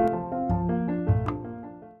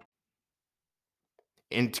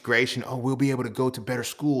 Integration, oh, we'll be able to go to better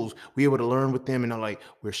schools. We're able to learn with them. And they're like,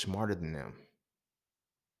 we're smarter than them.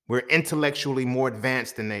 We're intellectually more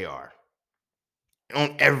advanced than they are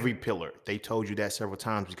on every pillar. They told you that several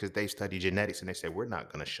times because they study genetics and they said, we're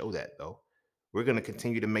not going to show that though. We're going to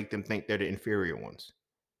continue to make them think they're the inferior ones.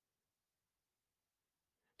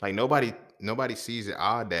 Like nobody sees it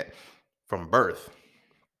odd that from birth,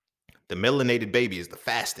 the melanated baby is the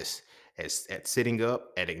fastest at sitting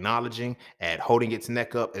up, at acknowledging, at holding its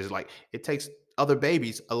neck up. Is like it takes other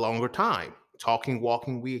babies a longer time. Talking,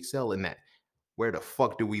 walking, we excel in that. Where the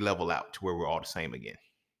fuck do we level out to where we're all the same again?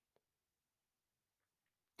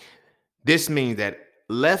 This means that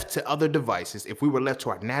left to other devices, if we were left to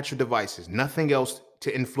our natural devices, nothing else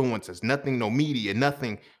to influence us, nothing, no media,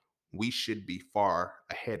 nothing, we should be far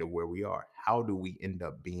ahead of where we are. How do we end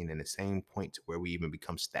up being in the same point to where we even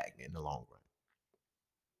become stagnant in the long run?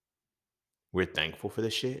 We're thankful for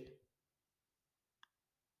this shit.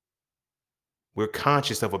 We're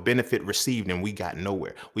conscious of a benefit received and we got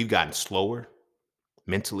nowhere. We've gotten slower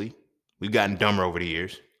mentally. We've gotten dumber over the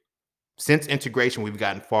years. Since integration, we've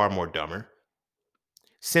gotten far more dumber.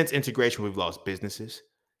 Since integration, we've lost businesses.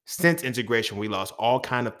 Since integration, we lost all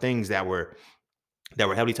kind of things that were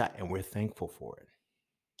heavily tied, and we're thankful for it.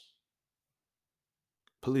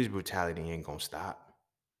 Police brutality ain't gonna stop.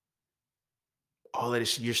 All of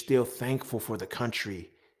this, you're still thankful for the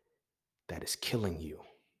country that is killing you.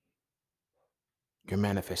 Your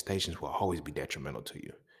manifestations will always be detrimental to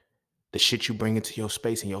you. The shit you bring into your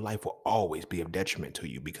space and your life will always be of detriment to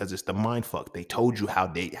you because it's the mind fuck. They told you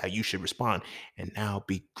how you should respond, and now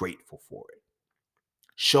be grateful for it.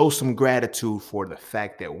 Show some gratitude for the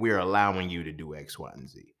fact that we're allowing you to do X, Y, and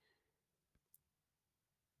Z.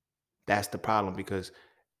 That's the problem because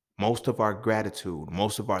most of our gratitude,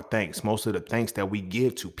 most of our thanks, most of the thanks that we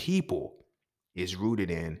give to people is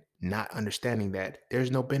rooted in not understanding that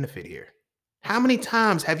there's no benefit here. How many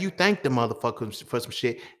times have you thanked the motherfuckers for some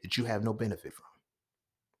shit that you have no benefit from?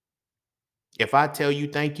 If I tell you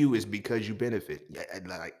thank you, it's because you benefit.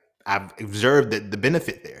 Like I've observed the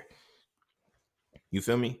benefit there. You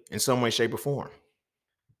feel me? In some way, shape, or form.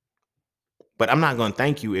 But I'm not gonna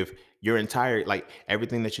thank you if your entire like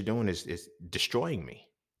everything that you're doing is destroying me.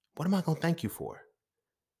 What am I gonna thank you for?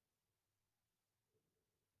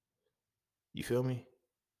 You feel me?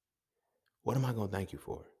 What am I gonna thank you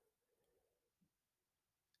for?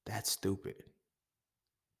 That's stupid.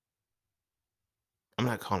 I'm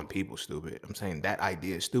not calling people stupid. I'm saying that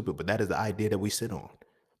idea is stupid, but that is the idea that we sit on.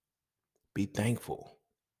 Be thankful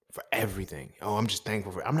for everything. Oh, I'm just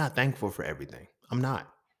thankful for I'm not thankful for everything. I'm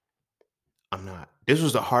not. I'm not. This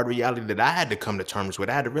was a hard reality that I had to come to terms with.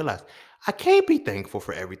 I had to realize I can't be thankful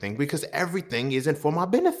for everything because everything isn't for my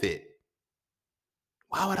benefit.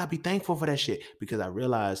 Why would I be thankful for that shit? Because I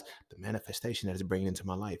realize the manifestation that it's bringing into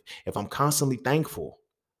my life. If I'm constantly thankful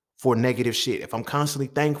for negative shit, if I'm constantly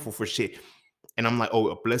thankful for shit, and I'm like, oh,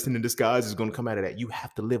 a blessing in disguise is going to come out of that. You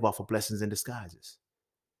have to live off of blessings in disguises.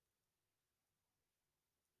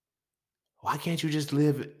 Why can't you just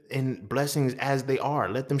live in blessings as they are?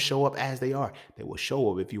 Let them show up as they are. They will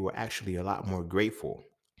show up if you were actually a lot more grateful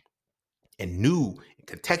and knew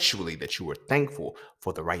contextually that you were thankful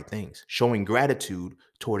for the right things, showing gratitude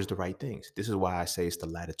towards the right things. This is why I say it's the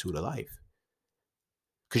latitude of life.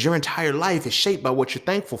 Because your entire life is shaped by what you're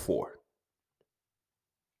thankful for.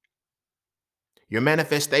 Your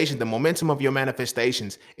manifestation, the momentum of your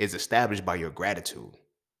manifestations is established by your gratitude.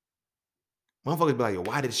 Motherfuckers be like, yo,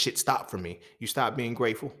 why did shit stop for me? You stop being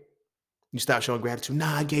grateful. You stop showing gratitude.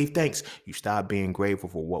 Nah, I gave thanks. You stop being grateful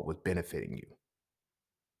for what was benefiting you.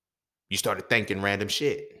 You started thanking random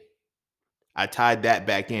shit. I tied that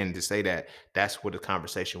back in to say that that's what the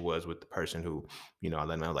conversation was with the person who, I let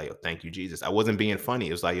them know, like, yo, thank you, Jesus. I wasn't being funny.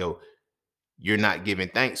 It was like, yo, you're not giving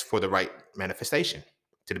thanks for the right manifestation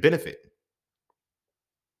to the benefit.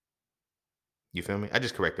 You feel me? I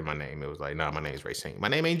just corrected my name. It was like, nah, my name's Racine. My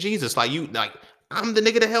name ain't Jesus. Like, I'm the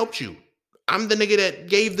nigga that helped you. I'm the nigga that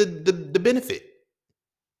gave the benefit.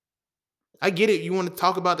 I get it. You want to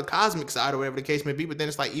talk about the cosmic side or whatever the case may be, but then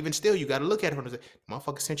it's like, even still, you got to look at it from the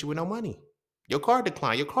motherfucker sent you with no money. Your car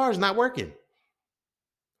declined. Your car is not working.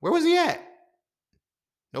 Where was he at?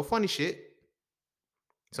 No funny shit.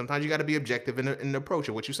 Sometimes you got to be objective in the approach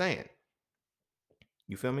of what you're saying.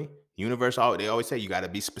 You feel me? Universe, they always say you got to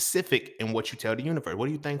be specific in what you tell the universe. What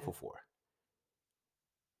are you thankful for?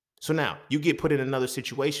 So now you get put in another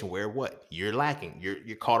situation where what? You're lacking.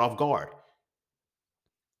 You're caught off guard.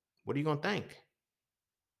 What are you gonna thank?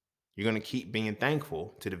 You're gonna keep being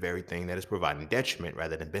thankful to the very thing that is providing detriment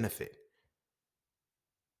rather than benefit.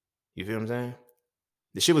 You feel what I'm saying?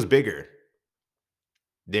 The shit was bigger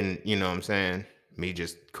than, you know what I'm saying? Me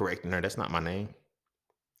just correcting her. That's not my name.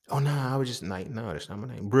 Oh nah, I was just like, no, that's not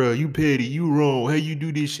my name. Bruh, you petty, you wrong. How you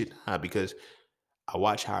do this shit? Nah, because I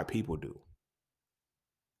watch how our people do.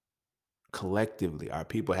 Collectively, our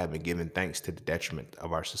people have been given thanks to the detriment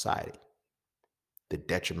of our society, the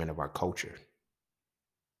detriment of our culture.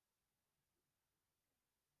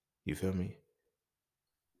 You feel me?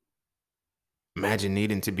 Imagine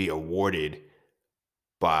needing to be awarded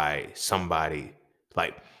by somebody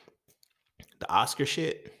like the Oscar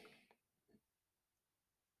shit.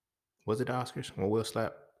 Was it the Oscars when Will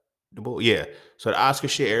slapped the bull? Yeah. So the Oscar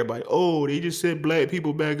shit, everybody, oh, they just sent black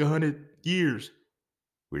people back 100 years.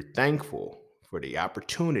 We're thankful for the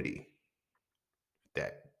opportunity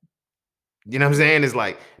that, you know what I'm saying? It's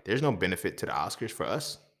like there's no benefit to the Oscars for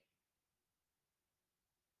us.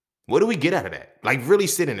 What do we get out of that? Like really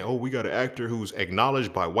sitting there, oh, we got an actor who's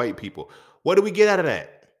acknowledged by white people. What do we get out of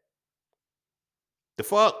that? The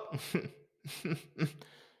fuck?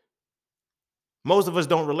 Most of us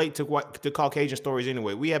don't relate to what to Caucasian stories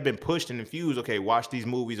anyway. We have been pushed and infused. Okay, watch these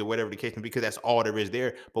movies or whatever the case may be, because that's all there is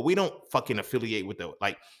there. But we don't fucking affiliate with the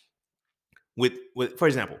like with for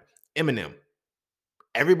example, Eminem.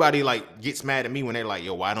 Everybody like gets mad at me when they're like,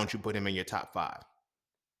 "Yo, why don't you put him in your top five?"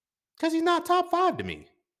 Because he's not top five to me.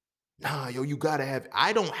 Nah, yo, you gotta have.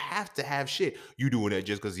 I don't have to have shit. You doing that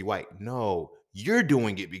just because he's white? No, you're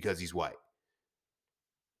doing it because he's white.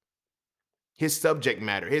 His subject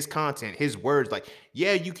matter, his content, his words. Like,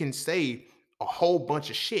 yeah, you can say a whole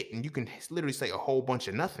bunch of shit, and you can literally say a whole bunch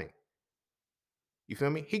of nothing. You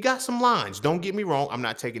feel me? He got some lines. Don't get me wrong. I'm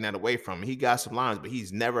not taking that away from him. He got some lines, but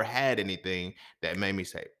he's never had anything that made me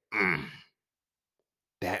say,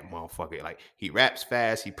 that motherfucker. Like, he raps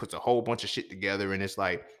fast. He puts a whole bunch of shit together, and it's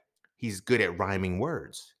like he's good at rhyming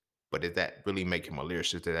words. But does that really make him a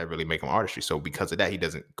lyricist? Does that really make him artistry? So because of that, he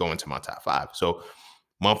doesn't go into my top five. So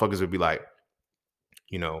motherfuckers would be like,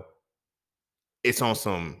 you know, it's on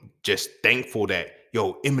some just thankful that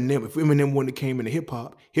yo Eminem. If Eminem wouldn't have came into hip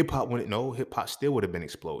hop wouldn't. No, hip hop still would have been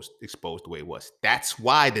exposed the way it was. That's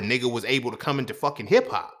why the nigga was able to come into fucking hip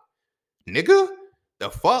hop. Nigga, the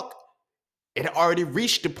fuck. It had already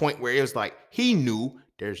reached the point where it was like he knew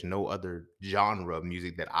there's no other genre of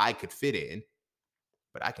music that I could fit in,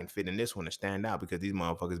 but I can fit in this one to stand out because these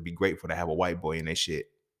motherfuckers be grateful to have a white boy in their shit.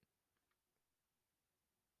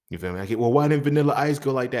 You feel me? Like, well, why didn't Vanilla Ice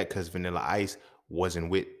go like that? Because Vanilla Ice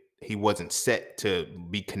he wasn't set to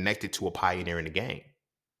be connected to a pioneer in the game.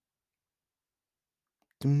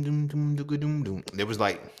 There was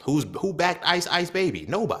like, who backed Ice Baby?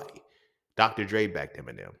 Nobody. Dr. Dre backed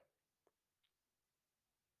Eminem.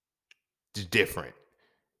 It's different.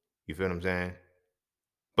 You feel what I'm saying?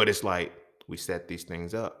 But it's like we set these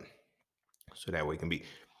things up so that way it can be.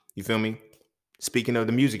 You feel me? Speaking of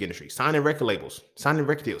the music industry, signing record labels, signing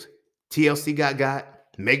record deals. TLC got.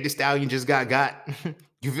 Meg the Stallion just got.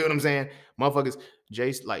 You feel what I'm saying? Motherfuckers,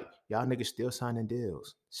 Jace, like, y'all niggas still signing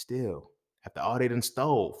deals. Still. After all they done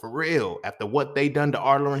stole, for real. After what they done to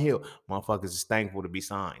Arlo and Hill, motherfuckers is thankful to be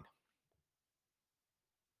signed.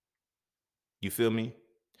 You feel me?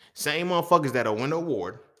 Same motherfuckers that'll win the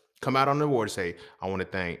award, come out on the award and say, I want to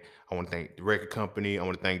thank the record company, I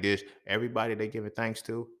want to thank this. Everybody they giving thanks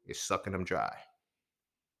to is sucking them dry.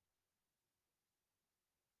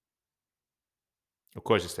 Of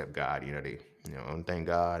course, except God, I want to thank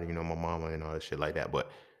God, my mama and all that shit like that. But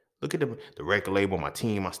look at the record label, my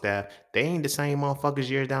team, my staff. They ain't the same motherfuckers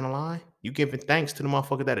years down the line. You giving thanks to the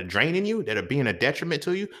motherfuckers that are draining you, that are being a detriment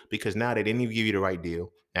to you, because now they didn't even give you the right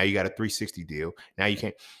deal. Now you got a 360 deal. Now you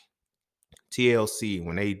can't. TLC,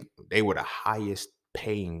 when they were the highest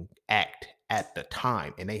paying act at the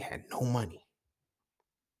time, and they had no money.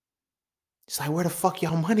 It's like, where the fuck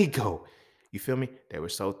y'all money go? You feel me? They were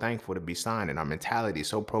so thankful to be signed, and our mentality is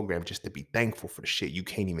so programmed just to be thankful for the shit. You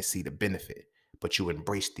can't even see the benefit, but you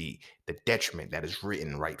embrace the detriment that is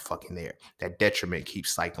written right fucking there. That detriment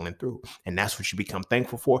keeps cycling through, and that's what you become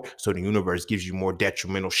thankful for. So the universe gives you more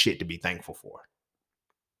detrimental shit to be thankful for.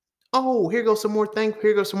 Oh, here goes some more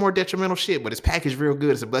detrimental shit, but it's packaged real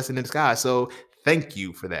good. It's a blessing in disguise. So thank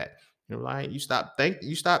you for that. You're like, you stop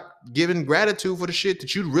giving gratitude for the shit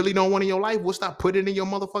that you really don't want in your life. We'll stop putting it in your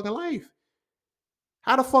motherfucking life.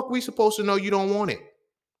 How the fuck we supposed to know you don't want it?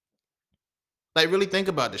 Like, really think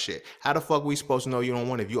about the shit. How the fuck we supposed to know you don't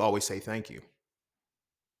want it if you always say thank you?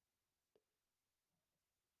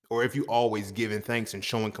 Or if you always giving thanks and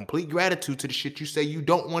showing complete gratitude to the shit you say you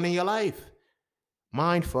don't want in your life?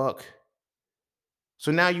 Mind fuck.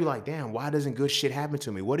 So now you like, damn, why doesn't good shit happen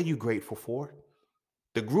to me? What are you grateful for?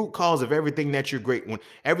 The root cause of everything that you're grateful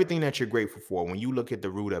for, when you look at the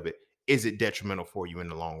root of it, is it detrimental for you in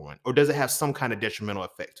the long run? Or does it have some kind of detrimental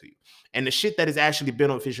effect to you? And the shit that is actually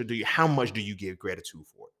beneficial to you, how much do you give gratitude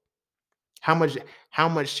for it? How much how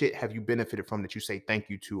much shit have you benefited from that you say thank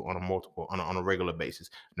you to on a multiple on a regular basis?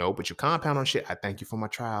 No, but you compound on shit. I thank you for my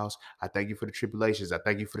trials. I thank you for the tribulations. I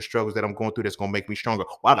thank you for the struggles that I'm going through that's gonna make me stronger.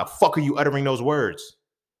 Why the fuck are you uttering those words?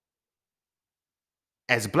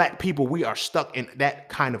 As black people, we are stuck in that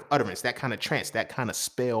kind of utterance, that kind of trance, that kind of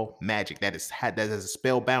spell magic that is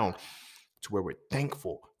spellbound to where we're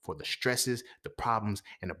thankful for the stresses, the problems,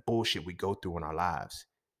 and the bullshit we go through in our lives.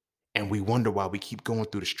 And we wonder why we keep going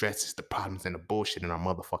through the stresses, the problems, and the bullshit in our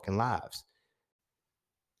motherfucking lives.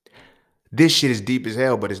 This shit is deep as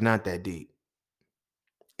hell, but it's not that deep.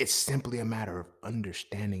 It's simply a matter of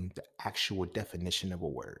understanding the actual definition of a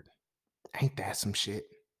word. Ain't that some shit?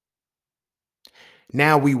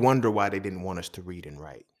 Now we wonder why they didn't want us to read and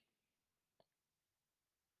write.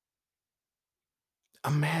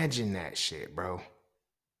 Imagine that shit, bro.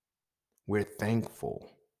 We're thankful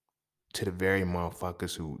to the very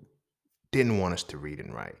motherfuckers who didn't want us to read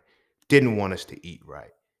and write, didn't want us to eat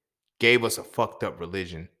right, gave us a fucked up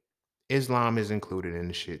religion. Islam is included in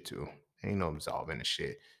the shit too. Ain't no absolving the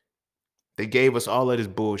shit. They gave us all of this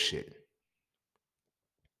bullshit.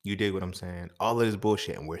 You dig what I'm saying? All of this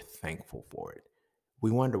bullshit, and we're thankful for it. We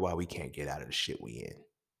wonder why we can't get out of the shit we in.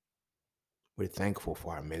 We're thankful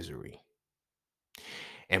for our misery.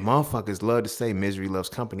 And motherfuckers love to say misery loves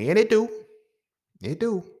company, and it do. It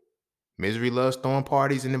do. Misery loves throwing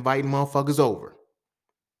parties and inviting motherfuckers over.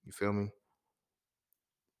 You feel me?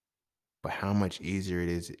 But how much easier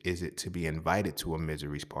is it to be invited to a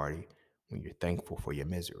misery's party when you're thankful for your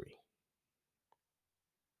misery?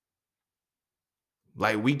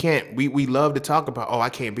 Like we love to talk about, oh, I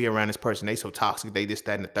can't be around this person. They so toxic, they this,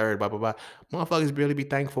 that, and the third, blah, blah, blah. Motherfuckers really be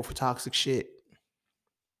thankful for toxic shit.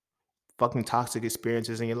 Fucking toxic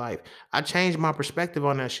experiences in your life. I changed my perspective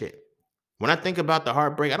on that shit. When I think about the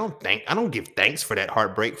heartbreak, I don't give thanks for that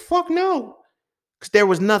heartbreak. Fuck no. Because there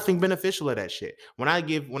was nothing beneficial of that shit. When I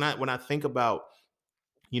think about,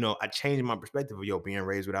 I changed my perspective of being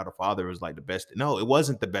raised without a father was like the best. No, it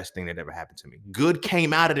wasn't the best thing that ever happened to me. Good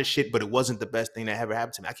came out of the shit, but it wasn't the best thing that ever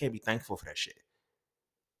happened to me. I can't be thankful for that shit.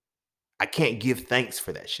 I can't give thanks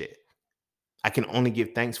for that shit. I can only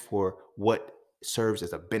give thanks for what serves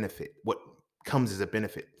as a benefit, what comes as a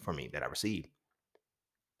benefit for me that I receive.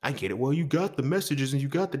 I get it. Well, you got the messages and you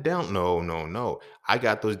got the down. No, no, no. I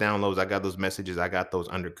got those downloads. I got those messages. I got those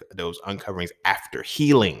uncoverings after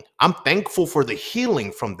healing. I'm thankful for the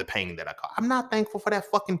healing from the pain that I caused. I'm not thankful for that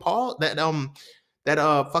fucking Paul that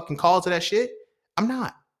fucking cause of that shit. I'm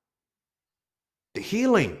not. The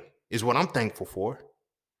healing is what I'm thankful for.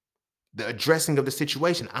 The addressing of the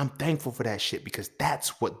situation. I'm thankful for that shit because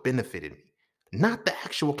that's what benefited me, not the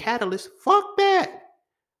actual catalyst. Fuck that.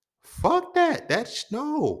 Fuck that. That's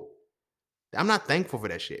no. I'm not thankful for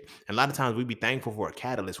that shit. And a lot of times we be thankful for a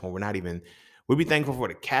catalyst when we be thankful for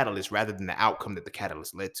the catalyst rather than the outcome that the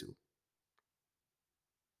catalyst led to.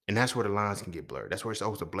 And that's where the lines can get blurred. That's where it's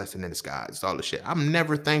always a blessing in disguise. It's all the shit. I'm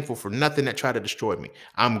never thankful for nothing that tried to destroy me.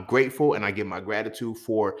 I'm grateful and I give my gratitude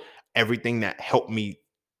for everything that helped me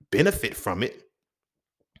benefit from it.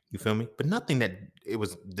 You feel me? But nothing that it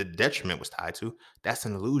was the detriment was tied to. That's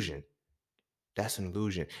an illusion. That's an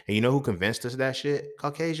illusion. And you know who convinced us of that shit?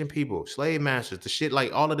 Caucasian people, slave masters, the shit,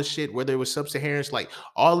 like all of the shit, whether it was sub-Saharans, like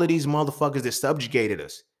all of these motherfuckers that subjugated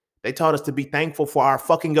us. They taught us to be thankful for our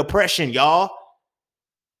fucking oppression, y'all.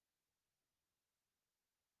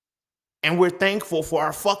 And we're thankful for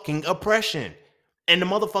our fucking oppression. And the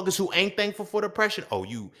motherfuckers who ain't thankful for the oppression, oh,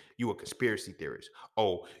 you a conspiracy theorist.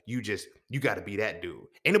 Oh, you gotta be that dude.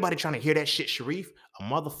 Anybody trying to hear that shit, Sharif? A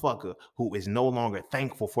motherfucker who is no longer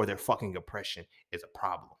thankful for their fucking oppression is a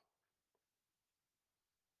problem.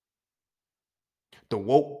 The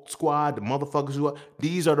woke squad, the motherfuckers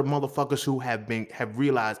these are the motherfuckers who have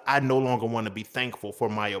realized I no longer want to be thankful for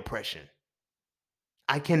my oppression.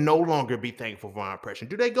 I can no longer be thankful for my oppression.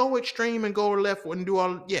 Do they go extreme and go left and do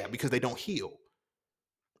all? Yeah, because they don't heal.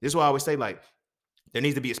 This is why I always say, like, there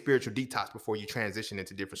needs to be a spiritual detox before you transition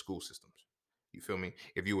into different school systems. You feel me?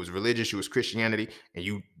 If you was religious, you was Christianity, and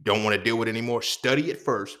you don't want to deal with it anymore, study it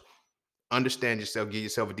first, understand yourself, give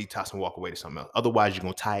yourself a detox, and walk away to something else. Otherwise, you're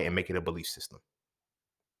gonna tie it and make it a belief system.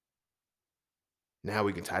 Now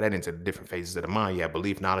we can tie that into the different phases of the mind. Yeah,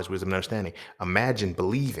 belief, knowledge, wisdom, and understanding. Imagine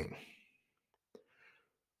believing,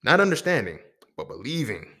 not understanding, but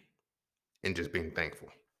believing and just being thankful.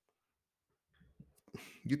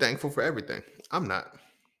 You thankful for everything. I'm not.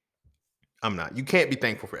 I'm not. You can't be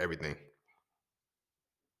thankful for everything.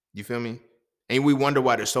 You feel me? And we wonder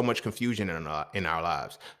why there's so much confusion in our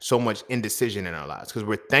lives, so much indecision in our lives, because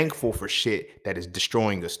we're thankful for shit that is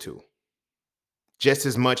destroying us too. Just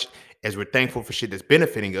as much as we're thankful for shit that's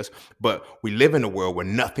benefiting us, but we live in a world where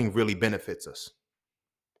nothing really benefits us.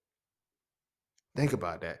 Think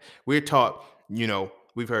about that. We're taught,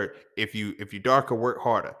 we've heard if you darker, work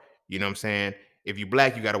harder. You know what I'm saying? If you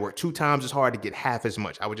black, you got to work 2 times as hard to get half as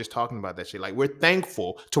much. I was just talking about that shit. Like we're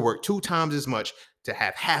thankful to work 2 times as much to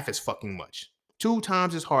have half as fucking much. 2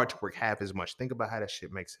 times as hard to work half as much. Think about how that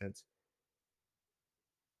shit makes sense.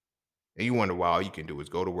 And you wonder why all you can do is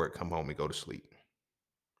go to work, come home, and go to sleep.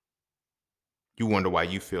 You wonder why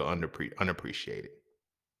you feel unappreciated.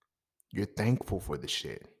 You're thankful for the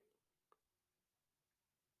shit.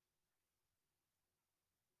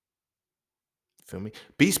 Feel me?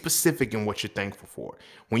 Be specific in what you're thankful for.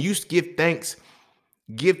 When you give thanks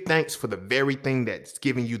for the very thing that's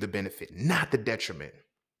giving you the benefit, not the detriment.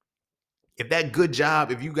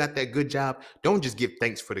 If you got that good job, don't just give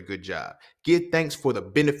thanks for the good job. Give thanks for the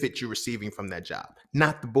benefit you're receiving from that job,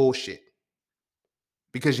 not the bullshit.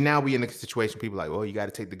 Because now we in a situation, people are like, oh, you got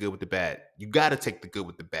to take the good with the bad. You got to take the good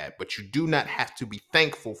with the bad, but you do not have to be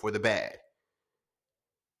thankful for the bad.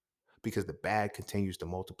 Because the bad continues to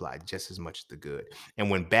multiply just as much as the good. And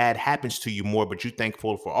when bad happens to you more, but you're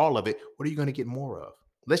thankful for all of it, what are you going to get more of?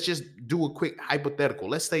 Let's just do a quick hypothetical.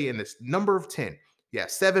 Let's say in this number of 10, yeah,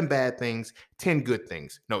 7 bad things, 10 good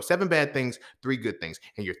things. No, 7 bad things, 3 good things.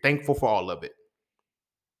 And you're thankful for all of it.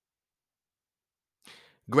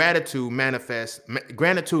 Gratitude multiplies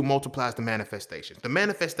the manifestation. The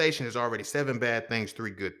manifestation is already 7 bad things,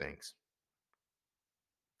 3 good things.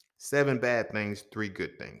 7 bad things, 3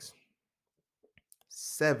 good things.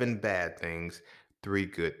 7 bad things, 3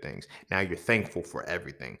 good things. Now you're thankful for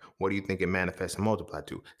everything. What do you think it manifests and multiply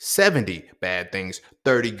to? 70 bad things,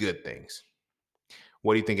 30 good things.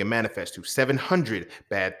 What do you think it manifests to? 700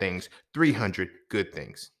 bad things, 300 good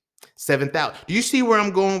things. 7,000. Do you see where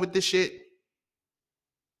I'm going with this shit?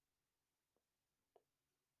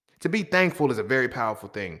 To be thankful is a very powerful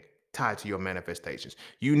thing tied to your manifestations.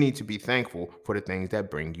 You need to be thankful for the things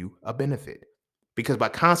that bring you a benefit. Because by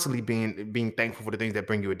constantly being thankful for the things that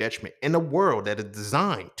bring you a detriment in a world that is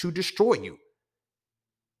designed to destroy you,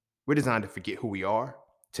 we're designed to forget who we are,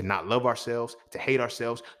 to not love ourselves, to hate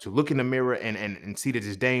ourselves, to look in the mirror and see the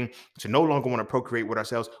disdain, to no longer want to procreate with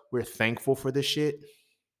ourselves. We're thankful for this shit.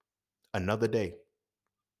 Another day.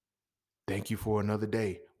 Thank you for another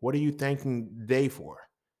day. What are you thanking the day for?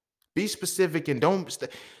 Be specific and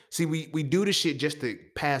see. We do this shit just to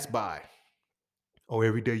pass by. Oh,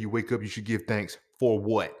 every day you wake up, you should give thanks for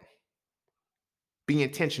what? Be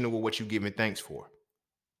intentional with what you're giving thanks for.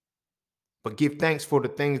 But give thanks for the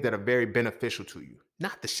things that are very beneficial to you,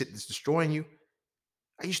 not the shit that's destroying you.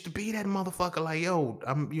 I used to be that motherfucker like, yo,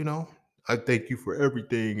 I thank you for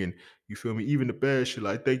everything. And you feel me? Even the bad shit,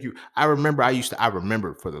 like, thank you. I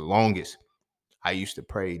remember for the longest, I used to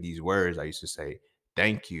pray these words. I used to say,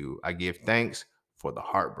 thank you. I give thanks for the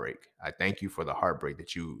heartbreak. I thank you for the heartbreak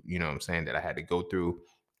that you know what I'm saying, that I had to go through,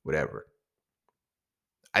 whatever.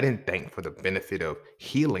 I didn't thank for the benefit of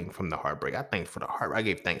healing from the heartbreak. I thanked for the heart. I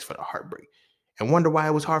gave thanks for the heartbreak and wonder why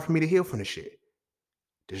it was hard for me to heal from the shit.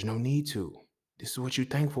 There's no need to. This is what you're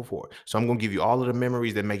thankful for. So I'm gonna give you all of the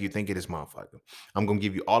memories that make you think of this motherfucker. I'm gonna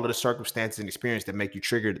give you all of the circumstances and experience that make you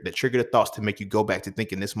trigger the thoughts to make you go back to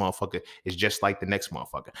thinking this motherfucker is just like the next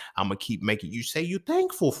motherfucker. I'm gonna keep making you say you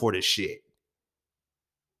thankful for this shit.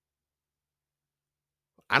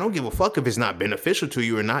 I don't give a fuck if it's not beneficial to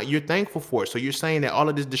you or not. You're thankful for it. So you're saying that all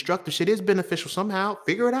of this destructive shit is beneficial somehow.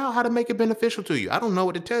 Figure it out how to make it beneficial to you. I don't know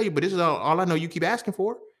what to tell you, but this is all I know you keep asking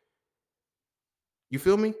for. You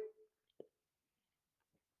feel me?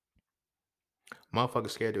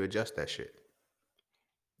 Motherfuckers scared to adjust that shit.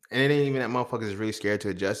 And it ain't even that motherfuckers is really scared to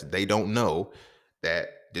adjust it. They don't know that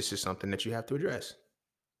this is something that you have to address.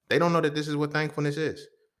 They don't know that this is what thankfulness is.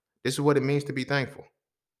 This is what it means to be thankful.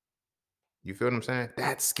 You feel what I'm saying?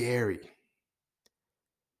 That's scary.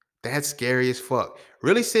 That's scary as fuck.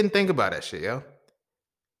 Really sit and think about that shit, yo.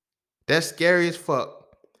 That's scary as fuck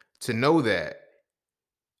to know that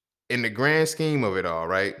in the grand scheme of it all,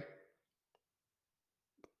 right?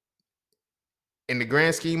 In the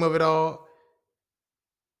grand scheme of it all,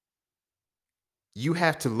 you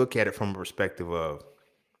have to look at it from a perspective of,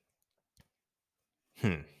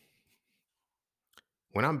 hmm,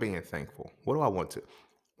 when I'm being thankful, what do I want to,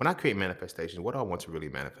 when I create manifestations, what do I want to really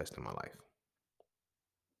manifest in my life?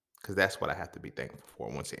 Because that's what I have to be thankful for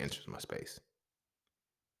once it enters my space.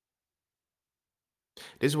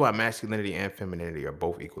 This is why masculinity and femininity are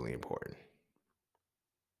both equally important.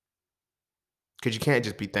 Because you can't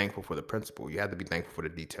just be thankful for the principle. You have to be thankful for the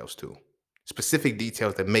details too. Specific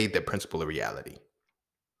details that made that principle a reality.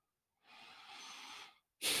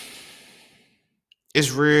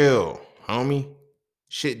 It's real, homie.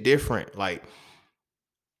 Shit different. Like,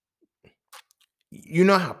 you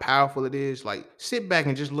know how powerful it is? Like, sit back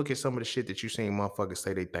and just look at some of the shit that you seen motherfuckers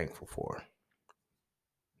say they thankful for.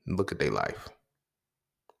 Look at their life.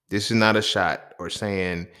 This is not a shot or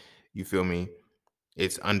saying, you feel me,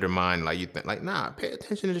 it's undermined like you think. Like, nah, pay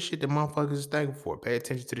attention to the shit that motherfuckers is thankful for. Pay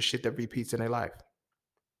attention to the shit that repeats in their life.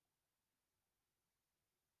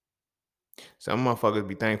 Some motherfuckers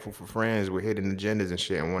be thankful for friends with hidden agendas and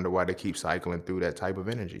shit and wonder why they keep cycling through that type of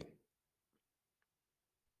energy.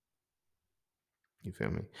 You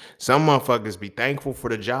feel me? Some motherfuckers be thankful for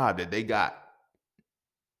the job that they got.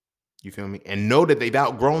 You feel me? And know that they've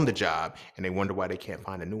outgrown the job and they wonder why they can't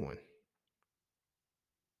find a new one.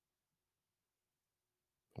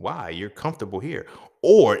 Why? You're comfortable here.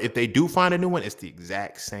 Or if they do find a new one, it's the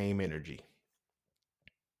exact same energy.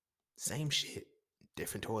 Same shit.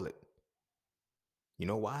 Different toilet. You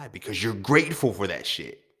know why? Because you're grateful for that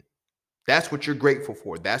shit. That's what you're grateful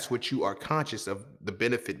for. That's what you are conscious of the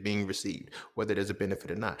benefit being received, whether there's a benefit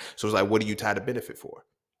or not. So it's like, what are you tied to benefit for?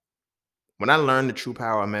 When I learned the true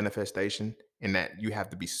power of manifestation and that you have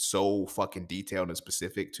to be so fucking detailed and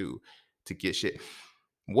specific to get shit,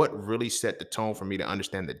 what really set the tone for me to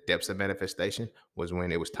understand the depths of manifestation was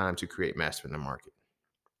when it was time to create master in the market.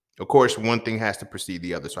 Of course, one thing has to precede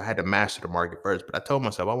the other. So I had to master the market first. But I told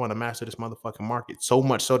myself I want to master this motherfucking market so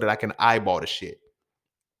much so that I can eyeball the shit.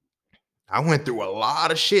 I went through a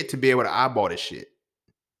lot of shit to be able to eyeball this shit.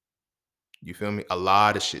 You feel me? A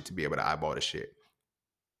lot of shit to be able to eyeball this shit.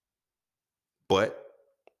 But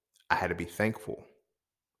I had to be thankful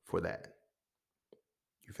for that.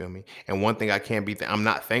 You feel me? And one thing I can't be, I'm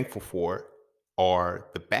not thankful for are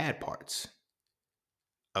the bad parts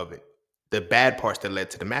of it. The bad parts that led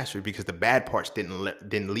to the mastery, because the bad parts didn't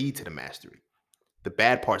lead to the mastery. The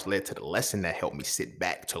bad parts led to the lesson that helped me sit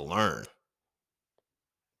back to learn.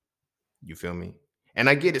 You feel me? And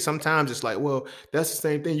I get it. Sometimes it's like, well, that's the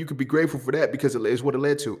same thing. You could be grateful for that because it is what it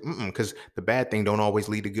led to. Because the bad thing don't always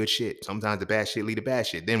lead to good shit. Sometimes the bad shit lead to bad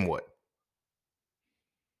shit. Then what?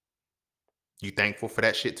 You thankful for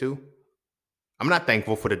that shit too? I'm not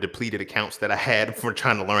thankful for the depleted accounts that I had for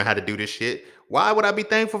trying to learn how to do this shit. Why would I be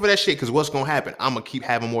thankful for that shit? Because what's going to happen? I'm going to keep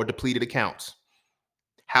having more depleted accounts.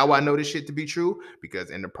 How I know this shit to be true? Because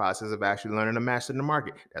in the process of actually learning to master the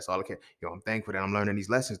market, that's all I can. Yo, I'm thankful that I'm learning these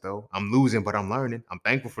lessons though. I'm losing, but I'm learning. I'm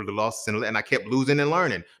thankful for the losses and I kept losing and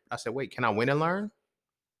learning. I said, wait, can I win and learn?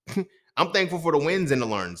 I'm thankful for the wins and the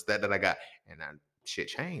learns that I got. And shit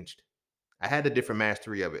changed. I had a different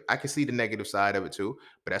mastery of it. I can see the negative side of it too,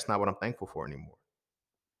 but that's not what I'm thankful for anymore.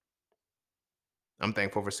 I'm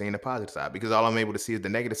thankful for seeing the positive side because all I'm able to see is the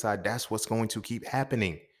negative side. That's what's going to keep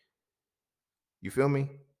happening. You feel me?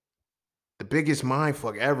 The biggest mind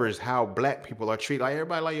fuck ever is how black people are treated. Like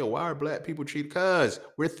everybody, like, yo, why are black people treated? Cause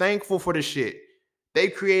we're thankful for the shit. They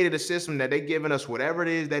created a system that they giving us whatever it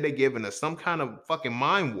is that they giving us, some kind of fucking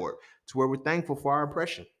mind warp to where we're thankful for our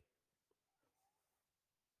oppression.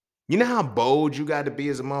 You know how bold you got to be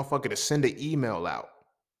as a motherfucker to send an email out,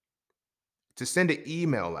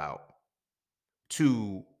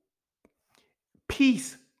 to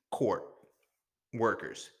peace court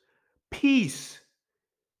workers. Peace.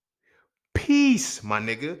 Peace, my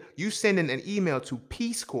nigga. You sending an email to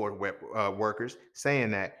Peace Corps workers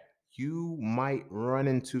saying that you might run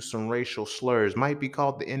into some racial slurs, might be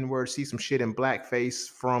called the N-word, see some shit in blackface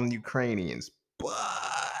from Ukrainians. But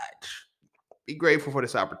be grateful for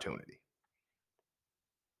this opportunity.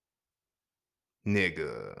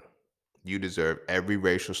 Nigga, you deserve every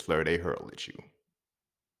racial slur they hurl at you.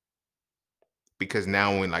 Because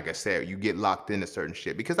now when, like I said, you get locked into certain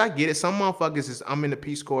shit. Because I get it. Some motherfuckers is, I'm in the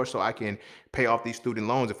Peace Corps so I can pay off these student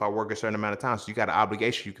loans if I work a certain amount of time. So you got an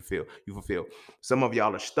obligation you fulfill. Some of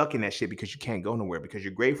y'all are stuck in that shit because you can't go nowhere, because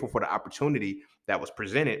you're grateful for the opportunity that was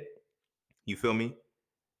presented. You feel me?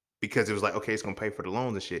 Because it was like, okay, it's gonna pay for the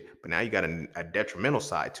loans and shit. But now you got a detrimental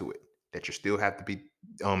side to it that you still have to be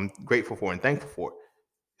grateful for and thankful for.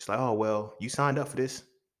 It's like, oh well, you signed up for this.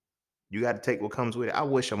 You got to take what comes with it. I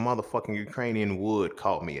wish a motherfucking Ukrainian would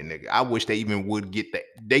call me a nigga. I wish they even would get that.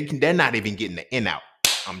 They're not even getting the in out.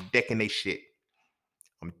 I'm decking they shit.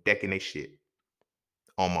 I'm decking they shit.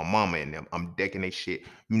 On my mama and them. I'm decking they shit.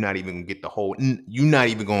 You're not even gonna get the whole. You're not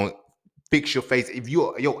even gonna fix your face. If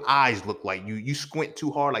your eyes look like you squint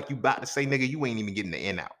too hard, like you about to say nigga, you ain't even getting the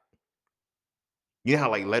in out. You know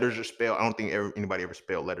how like letters are spelled? I don't think anybody ever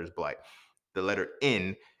spelled letters, but like the letter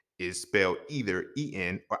N is spelled either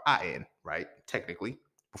E-N or I-N, right? Technically.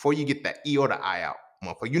 Before you get that E or the I out,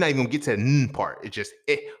 motherfucker, you're not even gonna get to the N part. It's just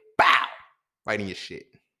bow. writing your shit.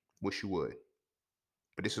 Wish you would.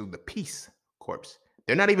 But this is the peace corpse.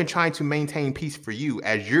 They're not even trying to maintain peace for you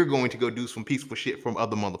as you're going to go do some peaceful shit from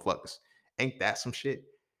other motherfuckers. Ain't that some shit?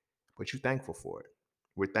 But you thankful for it.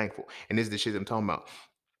 We're thankful. And this is the shit I'm talking about.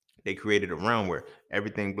 They created a realm where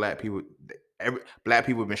everything black people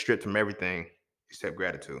have been stripped from everything except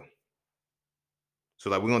gratitude. So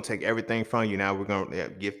like we're gonna take everything from you now. We're gonna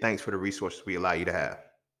give thanks for the resources we allow you to have.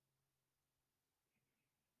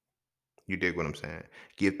 You dig what I'm saying?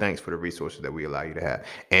 Give thanks for the resources that we allow you to have.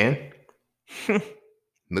 And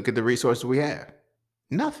look at the resources we have.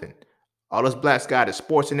 Nothing. All us blacks got is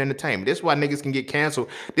sports and entertainment. This is why niggas can get canceled.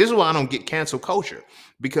 This is why I don't get cancel culture.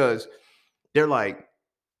 Because they're like,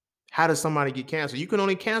 how does somebody get canceled? You can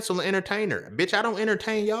only cancel an entertainer. Bitch, I don't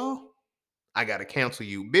entertain y'all. I gotta cancel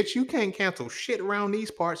you. Bitch, you can't cancel shit around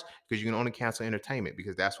these parts because you can only cancel entertainment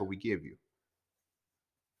because that's what we give you.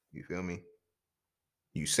 You feel me?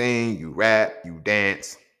 You sing, you rap, you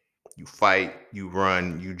dance, you fight, you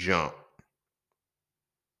run, you jump.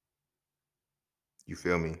 You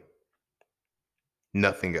feel me?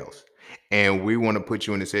 Nothing else. And we want to put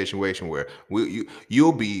you in a situation where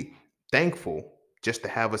you'll be thankful just to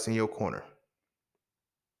have us in your corner.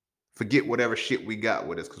 Forget whatever shit we got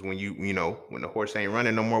with us, because when when the horse ain't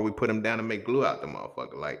running no more, we put him down and make glue out the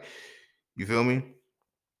motherfucker. Like, you feel me?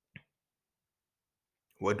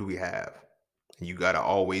 What do we have? And you gotta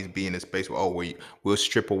always be in a space where we'll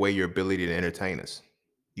strip away your ability to entertain us.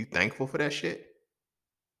 You thankful for that shit?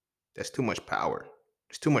 That's too much power.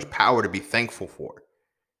 It's too much power to be thankful for.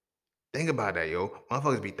 Think about that, yo.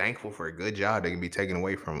 Motherfuckers be thankful for a good job they can be taken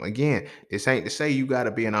away from 'em. Again, this ain't to say you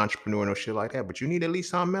gotta be an entrepreneur or shit like that, but you need at least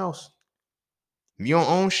something else. If you don't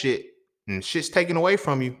own shit and shit's taken away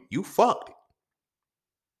from you, you fucked.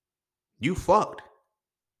 You fucked.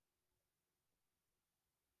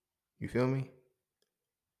 You feel me?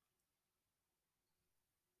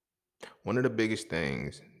 One of the biggest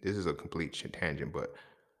things, this is a complete tangent, but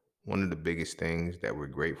one of the biggest things that we're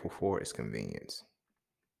grateful for is convenience.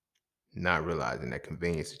 Not realizing that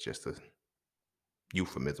convenience is just a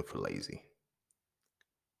euphemism for lazy.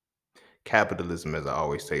 Capitalism, as I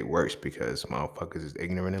always say, works because motherfuckers is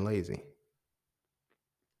ignorant and lazy.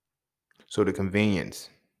 So the convenience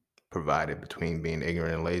provided between being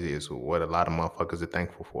ignorant and lazy is what a lot of motherfuckers are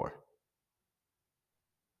thankful for.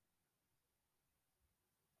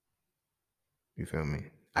 You feel me?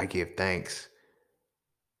 I give thanks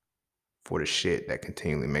for the shit that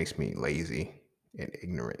continually makes me lazy and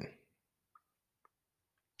ignorant.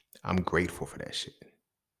 I'm grateful for that shit.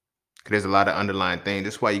 Cause there's a lot of underlying things.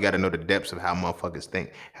 That's why you got to know the depths of how motherfuckers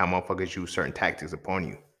think, how motherfuckers use certain tactics upon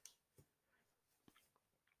you.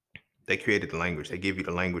 They created the language. They give you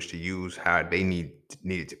the language to use how they need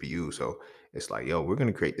it to be used. So it's like, yo, we're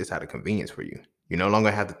gonna create this out of convenience for you. You no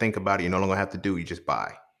longer have to think about it. You no longer have to do. You just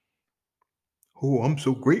buy. Oh, I'm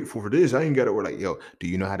so grateful for this. I ain't got it. We're like, yo, do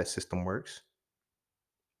you know how the system works?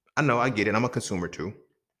 I know. I get it. I'm a consumer too.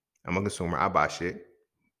 I'm a consumer. I buy shit,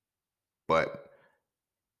 but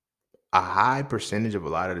a high percentage of a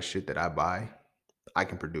lot of the shit that I buy, I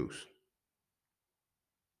can produce,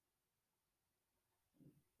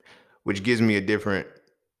 which gives me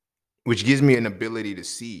which gives me an ability to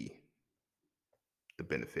see the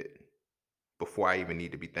benefit before I even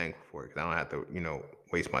need to be thankful for it. Because I don't have to,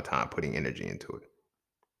 waste my time putting energy into it.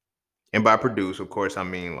 And by produce, of course, I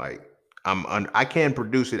mean like I can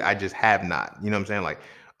produce it. I just have not. You know what I'm saying? Like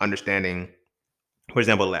understanding, for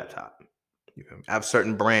example, a laptop. You feel me? I have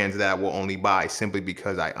certain brands that I will only buy simply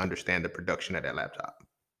because I understand the production of that laptop.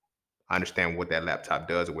 I understand what that laptop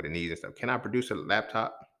does and what it needs and stuff. Can I produce a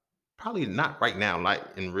laptop? Probably not right now, like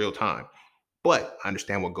in real time. But I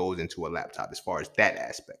understand what goes into a laptop as far as that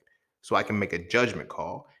aspect. So I can make a judgment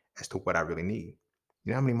call as to what I really need.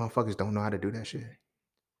 You know how many motherfuckers don't know how to do that shit?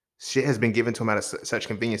 Shit has been given to them out of such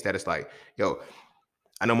convenience that it's like, yo,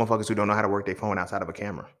 I know motherfuckers who don't know how to work their phone outside of a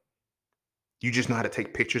camera. You just know how to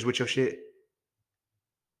take pictures with your shit.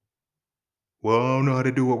 Well, I don't know how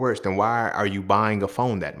to do it worse. Then why are you buying a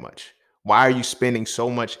phone that much? Why are you spending so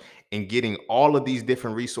much in getting all of these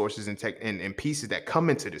different resources and tech and pieces that come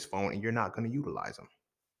into this phone and you're not going to utilize them?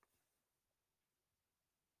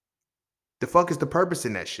 The fuck is the purpose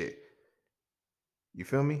in that shit? You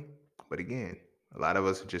feel me? But again, a lot of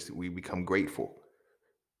us we become grateful.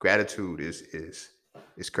 Gratitude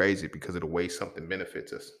is crazy because of the way something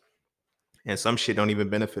benefits us. And some shit don't even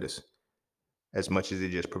benefit us as much as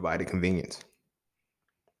it just provided convenience.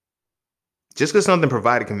 Just because something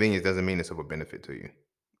provided convenience doesn't mean it's of a benefit to you.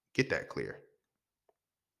 Get that clear.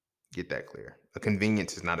 Get that clear. A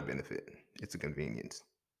convenience is not a benefit. It's a convenience.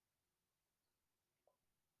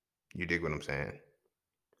 You dig what I'm saying?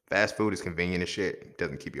 Fast food is convenient as shit. It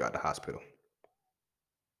doesn't keep you out of the hospital.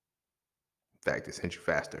 In fact, it sends you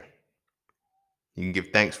faster. You can give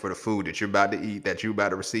thanks for the food that you're about to eat, that you're about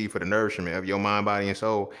to receive for the nourishment of your mind, body, and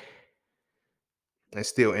soul, and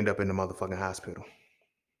still end up in the motherfucking hospital.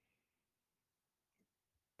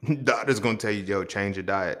 Doctor's gonna tell you, yo, change your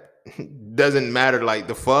diet. Doesn't matter, like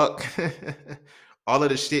the fuck. All of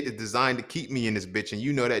the shit is designed to keep me in this bitch, and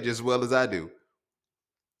you know that just as well as I do.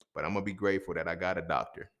 But I'm gonna be grateful that I got a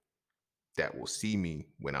doctor that will see me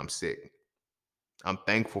when I'm sick. I'm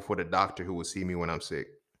thankful for the doctor who will see me when I'm sick.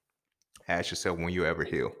 Ask yourself when you ever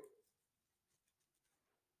heal.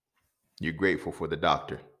 You're grateful for the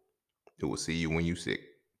doctor who will see you when you sick.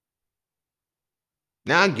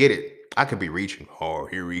 Now I get it. I could be reaching. Oh,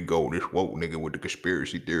 here we go. This woke nigga with the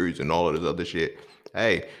conspiracy theories and all of this other shit.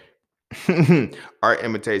 Hey, art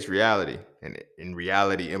imitates reality, and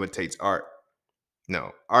reality imitates art.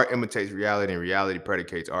 No, art imitates reality, and reality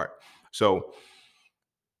predicates art. So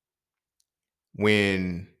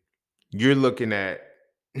when you're looking at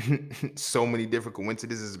so many different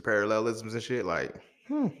coincidences and parallelisms and shit, like,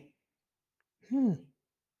 hmm, hmm.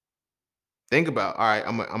 Think about, all right,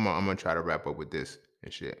 I'm gonna try to wrap up with this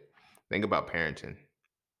and shit. Think about parenting.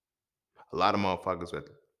 A lot of motherfuckers are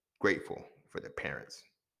grateful for their parents.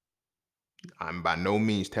 I'm by no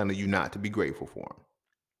means telling you not to be grateful for them.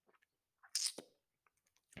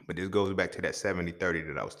 But this goes back to that 70-30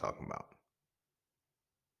 that I was talking about.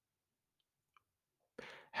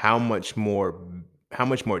 How much more how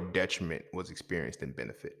much more detriment was experienced than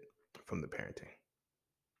benefit from the parenting?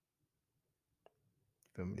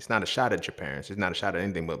 Feel me? It's not a shot at your parents. It's not a shot at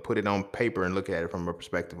anything, but put it on paper and look at it from a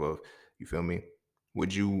perspective of, you feel me?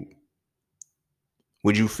 Would you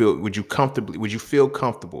would you feel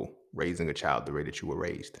comfortable raising a child the way that you were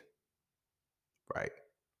raised? Right.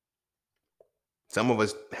 Some of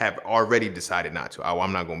us have already decided not to. Oh,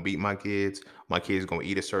 I'm not gonna beat my kids. My kids gonna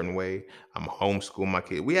eat a certain way. I'm homeschool my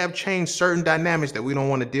kid. We have changed certain dynamics that we don't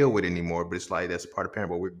want to deal with anymore. But it's like that's a part of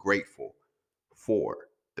parent. But we're grateful for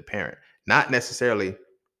the parent, not necessarily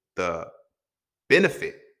the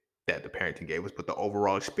benefit that the parenting gave us, but the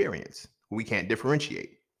overall experience. We can't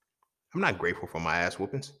differentiate. I'm not grateful for my ass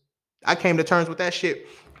whoopings. I came to terms with that shit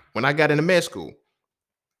when I got into med school.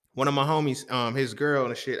 One of my homies, his girl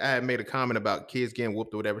and shit, I had made a comment about kids getting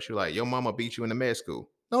whooped or whatever. She was like, "Your mama beat you in the med school."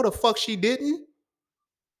 No, the fuck she didn't.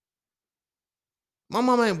 My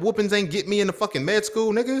mama and whoopings ain't get me in the fucking med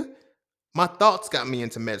school, nigga. My thoughts got me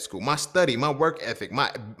into med school. My study, my work ethic,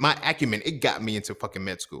 my acumen, it got me into fucking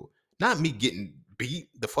med school. Not me getting beat.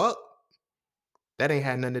 The fuck? That ain't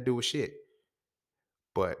had nothing to do with shit.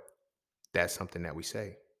 But that's something that we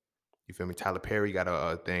say. You feel me? Tyler Perry got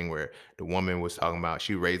a thing where the woman was talking about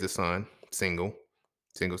she raised a son, singles.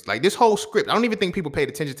 Like this whole script, I don't even think people paid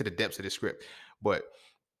attention to the depths of the script. But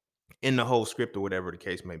in the whole script or whatever the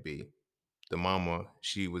case may be, the mama,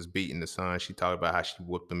 she was beating the son. She talked about how she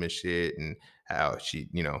whooped him and shit, and how she,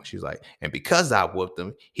 she's like, and because I whooped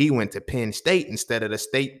him, he went to Penn State instead of the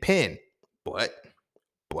state pen. But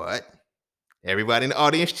everybody in the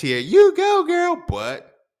audience cheered, you go, girl.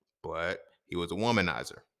 But he was a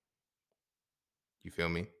womanizer. You feel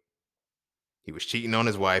me? He was cheating on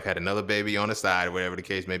his wife, had another baby on the side, or whatever the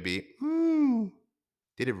case may be.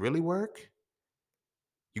 Did it really work?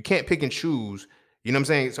 You can't pick and choose. You know what I'm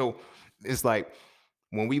saying? So it's like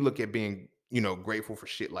when we look at being, grateful for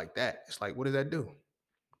shit like that, it's like, what does that do?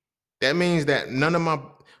 That means that none of my,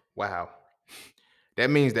 wow.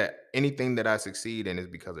 That means that anything that I succeed in is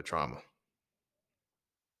because of trauma.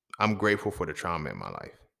 I'm grateful for the trauma in my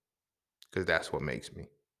life because that's what makes me.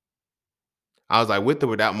 I was like, with or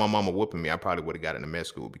without my mama whooping me, I probably would have got into med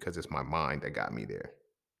school because it's my mind that got me there.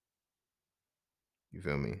 You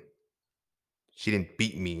feel me? She didn't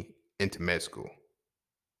beat me into med school.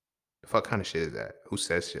 The fuck kind of shit is that? Who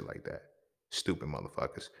says shit like that? Stupid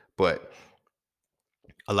motherfuckers. But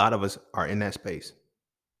a lot of us are in that space.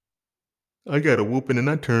 I got a whooping and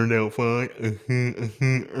I turned out fine.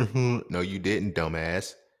 No, you didn't,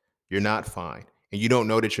 dumbass. You're not fine. And you don't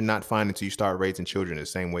know that you're not fine until you start raising children the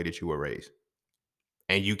same way that you were raised.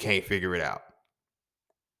 And you can't figure it out.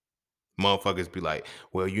 Motherfuckers be like,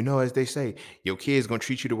 well, as they say, your kid's gonna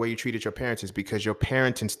treat you the way you treated your parents is because your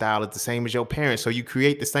parenting style is the same as your parents. So you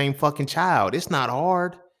create the same fucking child. It's not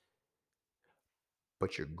hard.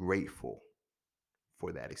 But you're grateful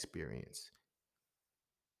for that experience.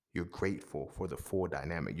 You're grateful for the full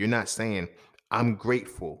dynamic. You're not saying, I'm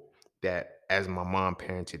grateful that as my mom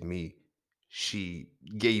parented me, she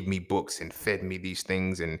gave me books and fed me these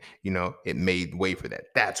things and, it made way for that.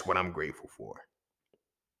 That's what I'm grateful for.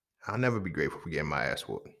 I'll never be grateful for getting my ass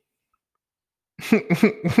whooped.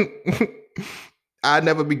 I'd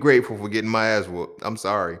never be grateful for getting my ass whooped. I'm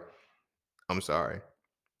sorry. I'm sorry.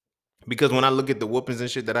 Because when I look at the whoopings and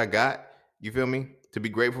shit that I got, you feel me? To be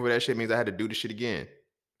grateful for that shit means I had to do the shit again.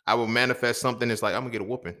 I will manifest something that's like, I'm gonna get a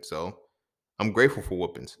whooping. So I'm grateful for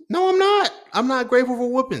whoopings. No, I'm not. I'm not grateful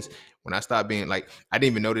for whoopings. When I stopped being like, I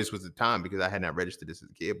didn't even know this was the time because I had not registered this as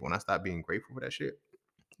a kid. But when I stopped being grateful for that shit,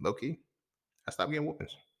 low key, I stopped getting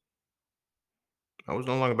whoopings. I was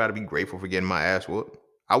no longer about to be grateful for getting my ass whooped.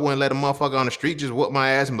 I wouldn't let a motherfucker on the street just whoop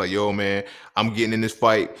my ass and be like, yo, man, I'm getting in this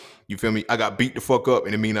fight. You feel me? I got beat the fuck up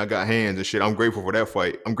and it mean I got hands and shit. I'm grateful for that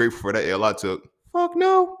fight. I'm grateful for that L I took. Fuck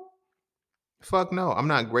no. Fuck no. I'm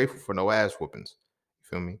not grateful for no ass whoopings. You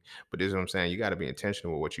feel me? But this is what I'm saying. You got to be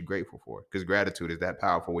intentional with what you're grateful for because gratitude is that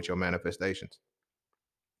powerful with your manifestations.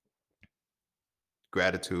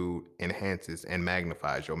 Gratitude enhances and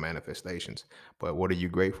magnifies your manifestations. But what are you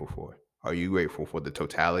grateful for? Are you grateful for the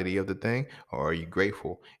totality of the thing, or are you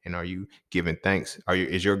grateful and are you giving thanks?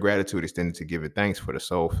 Is your gratitude extended to giving thanks for the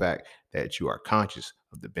sole fact that you are conscious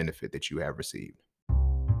of the benefit that you have received?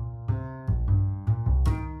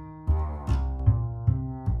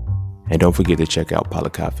 And don't forget to check out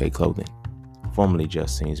Cafe Clothing, formerly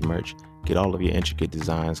Just Scenes merch. Get all of your intricate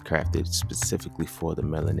designs crafted specifically for the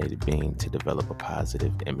melanated being to develop a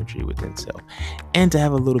positive imagery within self and to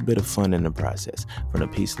have a little bit of fun in the process. From the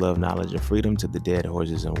peace, love, knowledge, and freedom to the dead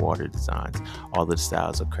horses and water designs, all of the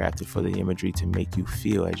styles are crafted for the imagery to make you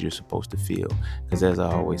feel as you're supposed to feel. Because as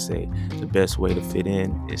I always say, the best way to fit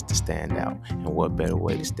in is to stand out. And what better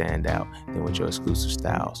way to stand out than with your exclusive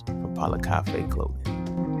styles from Cafe Clothing.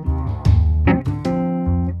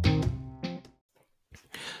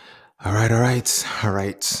 All right. I'm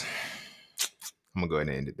gonna go ahead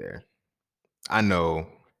and end it there. I know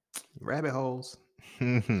rabbit holes.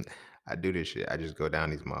 I do this shit. I just go down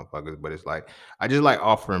these motherfuckers, but it's like I just like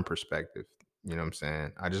offering perspective. You know what I'm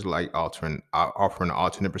saying? I just like offering an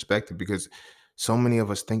alternate perspective because so many of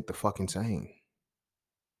us think the fucking same.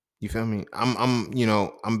 You feel me?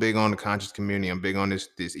 I'm big on the conscious community. I'm big on this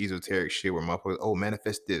esoteric shit where motherfuckers, oh,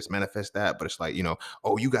 manifest this, manifest that. But it's like,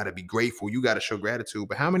 oh, you gotta be grateful, you gotta show gratitude.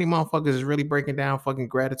 But how many motherfuckers is really breaking down fucking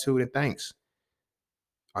gratitude and thanks?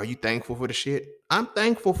 Are you thankful for the shit? I'm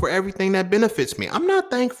thankful for everything that benefits me. I'm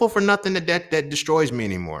not thankful for nothing that destroys me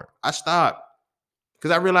anymore. I stopped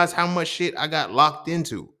because I realized how much shit I got locked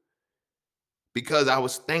into because I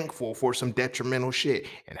was thankful for some detrimental shit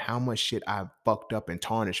and how much shit I fucked up and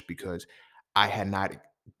tarnished because I had not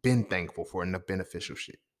been thankful for enough beneficial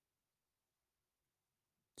shit.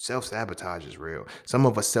 Self-sabotage is real. Some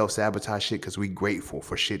of us self-sabotage shit because we grateful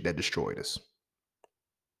for shit that destroyed us.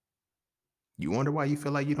 You wonder why you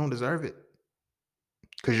feel like you don't deserve it?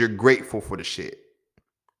 Because you're grateful for the shit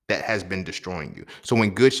that has been destroying you. So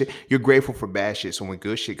when good shit, you're grateful for bad shit. So when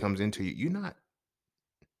good shit comes into you, you're not,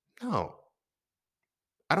 no,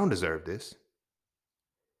 I don't deserve this.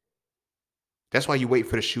 That's why you wait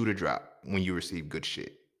for the shoe to drop when you receive good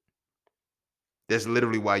shit. That's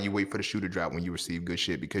literally why you wait for the shoe to drop when you receive good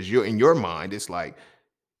shit because you're in your mind, it's like,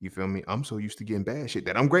 you feel me? I'm so used to getting bad shit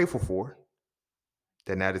that I'm grateful for.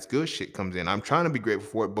 That now this good shit comes in. I'm trying to be grateful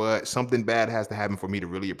for it, but something bad has to happen for me to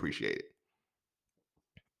really appreciate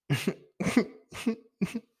it.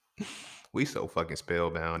 We so fucking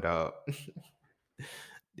spellbound, dog.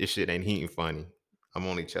 This shit ain't heating funny. I'm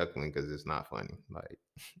only chuckling because it's not funny. Like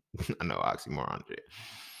I know oxymoron shit.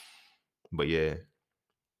 But yeah,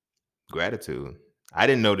 gratitude. I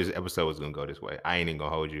didn't know this episode was gonna go this way. I ain't even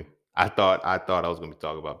gonna hold you. I thought I was gonna be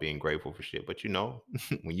talking about being grateful for shit. But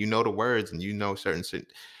when you know the words and you know certain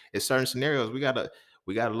scenarios, we gotta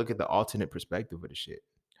look at the alternate perspective of the shit.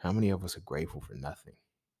 How many of us are grateful for nothing?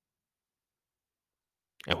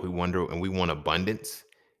 And we wonder and we want abundance.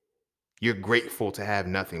 You're grateful to have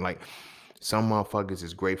nothing. Like some motherfuckers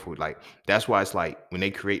is grateful. Like that's why it's like when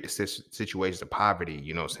they create the situations of poverty,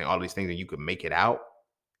 saying all these things and you could make it out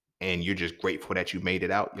and you're just grateful that you made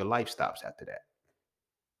it out, your life stops after that.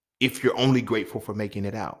 If you're only grateful for making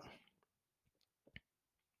it out.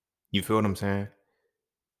 You feel what I'm saying?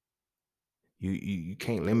 You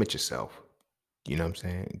can't limit yourself. You know what I'm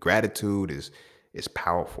saying? Gratitude is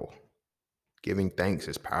powerful. Giving thanks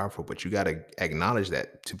is powerful, but you got to acknowledge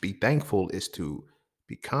that to be thankful is to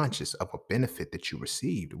be conscious of a benefit that you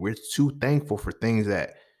received. We're too thankful for things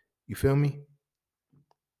that, you feel me?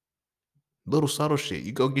 Little subtle shit.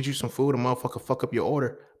 You go get you some food, a motherfucker fuck up your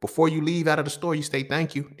order. Before you leave out of the store, you say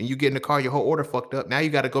thank you. And you get in the car, your whole order fucked up. Now you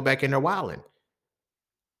got to go back in there wilding.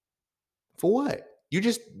 For what? You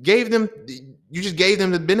just gave them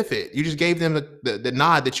the benefit. You just gave them the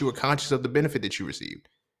nod that you were conscious of the benefit that you received.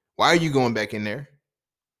 Why are you going back in there?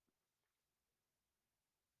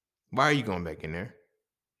 Why are you going back in there?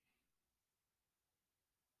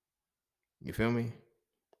 You feel me?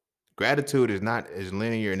 Gratitude is not as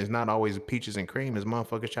linear and it's not always peaches and cream as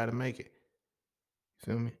motherfuckers try to make it.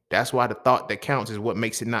 Feel me? That's why the thought that counts is what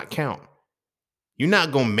makes it not count. You're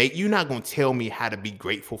not gonna tell me how to be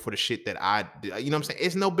grateful for the shit that I did. You know what I'm saying?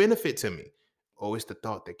 It's no benefit to me. Oh, it's the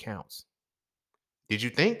thought that counts. Did you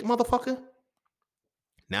think, motherfucker?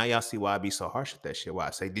 Now y'all see why I be so harsh with that shit. Why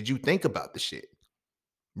I say, did you think about the shit?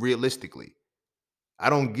 Realistically. I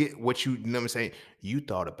don't get what you know what I'm saying. You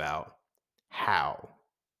thought about how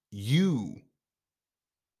you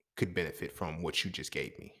could benefit from what you just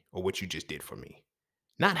gave me or what you just did for me.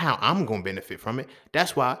 Not how I'm gonna benefit from it.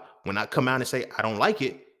 That's why when I come out and say I don't like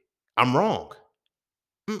it, I'm wrong.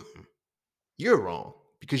 Mm-mm. You're wrong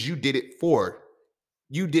because you did it for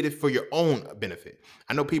your own benefit.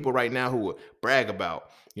 I know people right now who will brag about,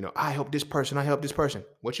 I help this person, I help this person.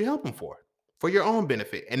 What you help them for? For your own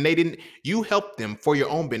benefit. And they didn't, you helped them for your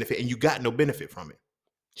own benefit and you got no benefit from it.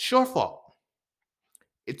 It's your fault.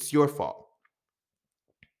 It's your fault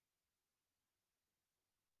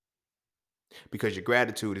because your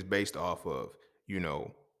gratitude is based off of, you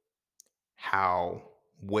know, how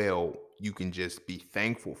well you can just be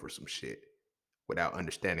thankful for some shit without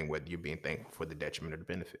understanding whether you're being thankful for the detriment or the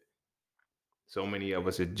benefit. So many of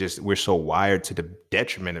us are just we're so wired to the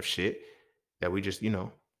detriment of shit that we just,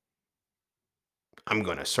 I'm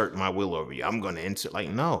gonna assert my will over you. I'm gonna insert like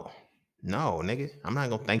no, no, nigga. I'm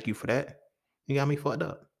not gonna thank you for that. You got me fucked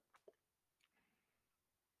up.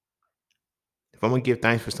 If I'm gonna give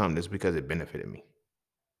thanks for something, it's because it benefited me.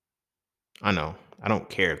 I know. I don't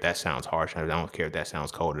care if that sounds harsh. I don't care if that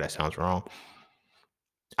sounds cold or that sounds wrong.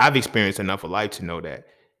 I've experienced enough of life to know that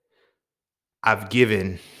I've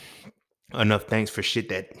given enough thanks for shit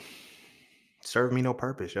that served me no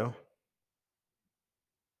purpose, yo.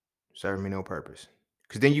 Served me no purpose.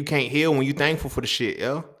 Cause then you can't heal when you thankful for the shit,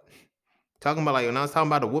 yo. Talking about like when I was talking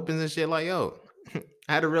about the whoopings and shit, like, yo,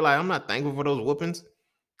 I had to realize I'm not thankful for those whoopings.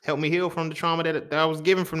 Help me heal from the trauma that I was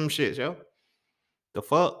given from them shits, yo. The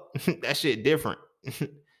fuck? That shit different.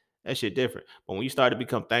 That shit different. But when you start to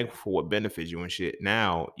become thankful for what benefits you and shit,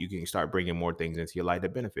 now you can start bringing more things into your life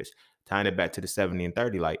that benefits. Tying it back to the 70 and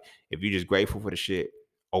 30, like if you're just grateful for the shit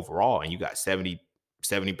overall and you got 70%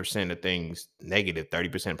 of things negative,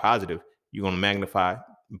 30% positive, you're going to magnify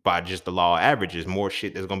by just the law of averages more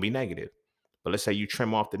shit that's going to be negative. But let's say you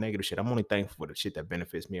trim off the negative shit. I'm only thankful for the shit that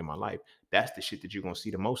benefits me in my life. That's the shit that you're going to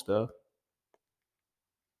see the most of.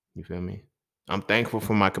 You feel me? I'm thankful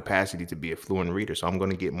for my capacity to be a fluent reader, so I'm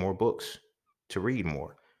going to get more books to read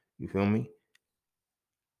more. You feel me?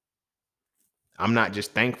 I'm not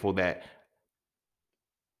just thankful that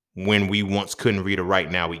when we once couldn't read or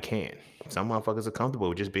write, now we can. Some motherfuckers are comfortable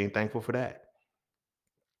with just being thankful for that.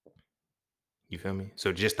 You feel me?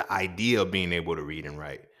 So just the idea of being able to read and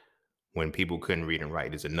write when people couldn't read and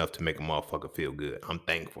write is enough to make a motherfucker feel good. I'm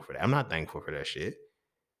thankful for that. I'm not thankful for that shit.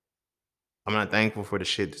 I'm not thankful for the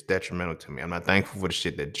shit that's detrimental to me. I'm not thankful for the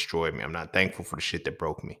shit that destroyed me. I'm not thankful for the shit that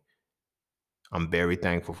broke me. I'm very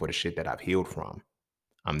thankful for the shit that I've healed from.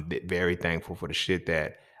 I'm very thankful for the shit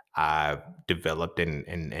that I've developed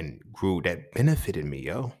and grew that benefited me,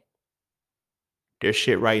 yo. There's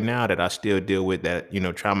shit right now that I still deal with that,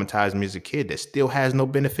 traumatized me as a kid that still has no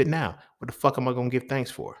benefit now. What the fuck am I gonna give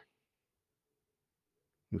thanks for?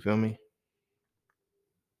 You feel me?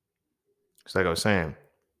 It's like I was saying,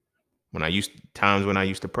 when I used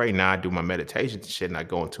to pray, now I do my meditations and shit and I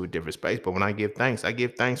go into a different space. But when I give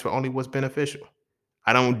thanks for only what's beneficial.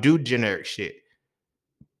 I don't do generic shit.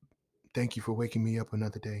 Thank you for waking me up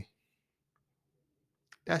another day.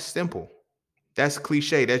 That's simple. That's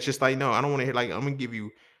cliche. That's just like, no, I don't want to hear like I'm gonna give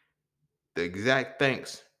you the exact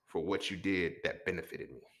thanks for what you did that benefited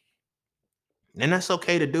me. And that's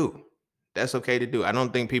okay to do. That's okay to do. I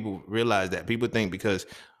don't think people realize that. People think because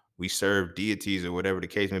we serve deities or whatever the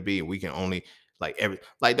case may be, we can only like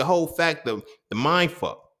the whole fact of the mind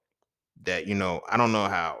fuck that, I don't know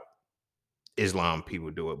how Islam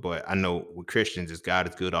people do it, but I know with Christians is God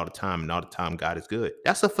is good all the time, and all the time God is good.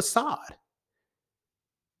 That's a facade.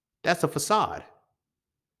 That's a facade.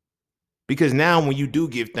 Because now when you do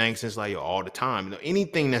give thanks, it's like all the time.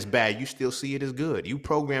 Anything that's bad, you still see it as good. You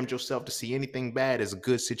programmed yourself to see anything bad as a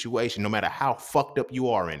good situation, no matter how fucked up you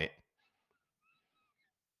are in it.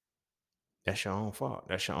 That's your own fault.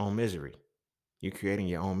 That's your own misery. You're creating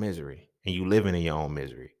your own misery. And you living in your own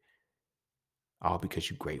misery. All because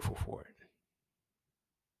you're grateful for it.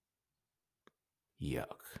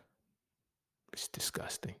 Yuck. It's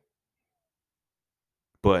disgusting.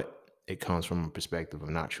 But it comes from a perspective of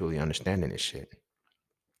not truly understanding this shit.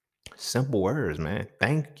 Simple words, man.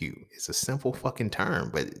 Thank you. It's a simple fucking term,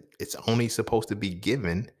 but it's only supposed to be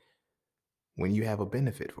given when you have a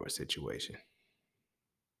benefit for a situation.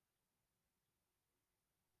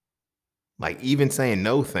 Like even saying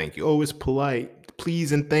no, thank you. Oh, it's polite.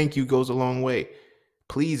 Please and thank you goes a long way.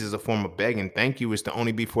 Please is a form of begging. Thank you is to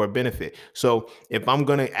only be for a benefit. So if I'm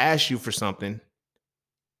gonna ask you for something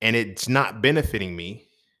and it's not benefiting me,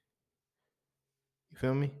 you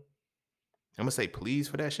feel me? I'm gonna say please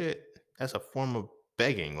for that shit. That's a form of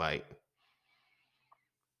begging. Like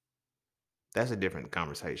that's a different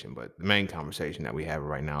conversation. But the main conversation that we have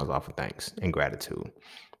right now is off of thanks and gratitude.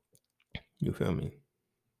 You feel me?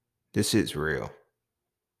 This shit's real.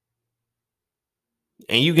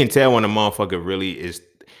 And you can tell when a motherfucker really is,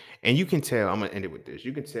 and you can tell, I'm gonna end it with this.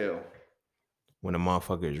 You can tell when a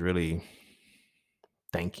motherfucker is really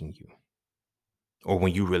thanking you. Or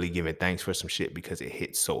when you really giving thanks for some shit because it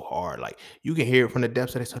hits so hard. Like you can hear it from the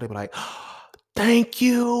depths of their soul. They be like, thank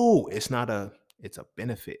you. It's a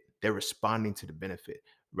benefit. They're responding to the benefit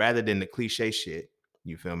rather than the cliche shit.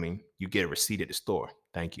 You feel me? You get a receipt at the store.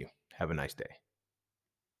 Thank you. Have a nice day.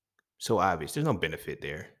 So obvious. There's no benefit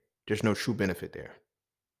there. There's no true benefit there.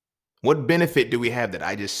 What benefit do we have that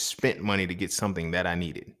I just spent money to get something that I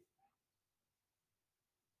needed?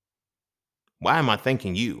 Why am I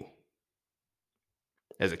thanking you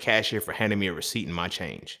as a cashier for handing me a receipt and my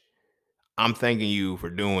change? I'm thanking you for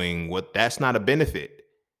doing what that's not a benefit.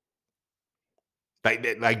 Like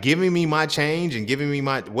that, like giving me my change and giving me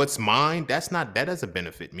my what's mine, that doesn't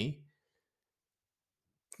benefit me.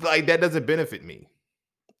 Like that doesn't benefit me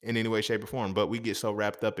in any way, shape, or form. But we get so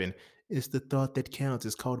wrapped up in it's the thought that counts.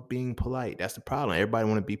 It's called being polite. That's the problem. Everybody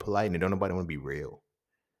want to be polite and don't nobody want to be real.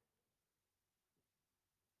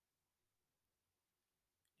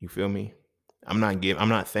 You feel me? I'm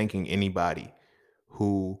not thanking anybody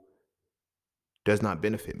who does not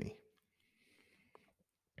benefit me.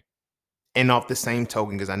 And off the same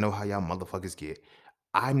token, because I know how y'all motherfuckers get,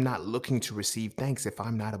 I'm not looking to receive thanks if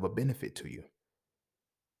I'm not of a benefit to you.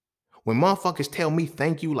 When motherfuckers tell me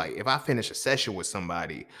thank you, like if I finish a session with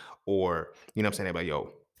somebody or, you know what I'm saying, they're like,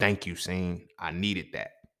 yo, thank you, scene. I needed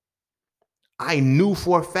that. I knew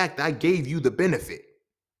for a fact I gave you the benefit.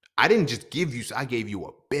 I didn't just give you, I gave you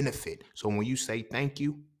a benefit. So when you say thank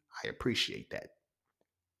you, I appreciate that.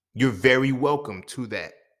 You're very welcome to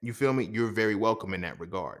that. You feel me? You're very welcome in that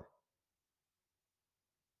regard.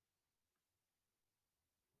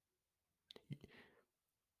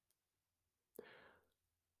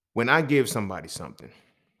 When I give somebody something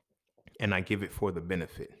and I give it for the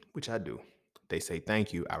benefit, which I do, they say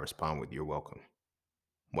thank you. I respond with you're welcome.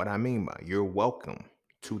 What I mean by you're welcome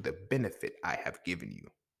to the benefit I have given you.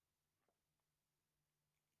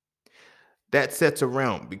 That sets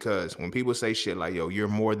around because when people say shit like, yo, you're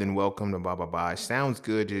more than welcome to blah, blah, blah, it sounds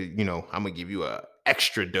good to, I'm going to give you a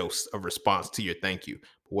extra dose of response to your thank you.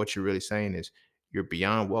 But what you're really saying is you're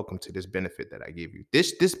beyond welcome to this benefit that I give you.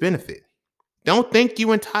 This benefit. Don't think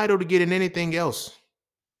you entitled to getting anything else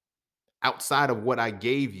outside of what I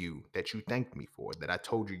gave you that you thanked me for, that I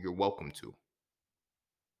told you you're welcome to.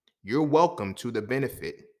 You're welcome to the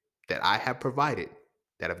benefit that I have provided,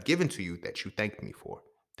 that I've given to you, that you thanked me for.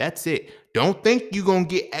 That's it. Don't think you're going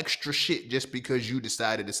to get extra shit just because you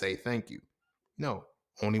decided to say thank you. No,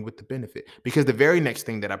 only with the benefit. Because the very next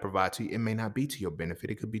thing that I provide to you, it may not be to your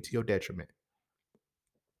benefit. It could be to your detriment.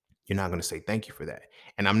 You're not going to say thank you for that.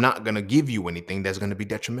 And I'm not going to give you anything that's going to be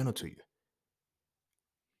detrimental to you.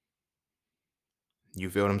 You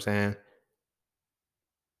feel what I'm saying?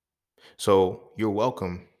 So you're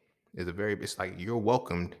welcome it's like you're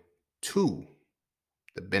welcomed to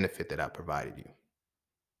the benefit that I provided you.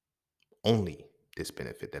 Only this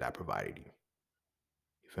benefit that I provided you.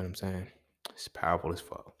 You feel what I'm saying? It's powerful as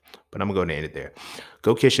fuck. But I'm gonna go and end it there.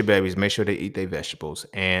 Go kiss your babies. Make sure they eat their vegetables.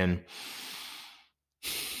 And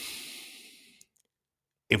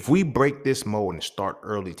if we break this mold and start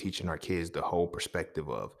early teaching our kids the whole perspective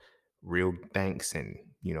of real thanks and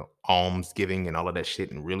alms giving and all of that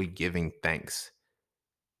shit and really giving thanks,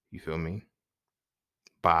 you feel me?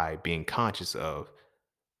 By being conscious of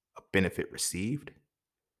a benefit received,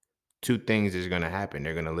 two things is going to happen.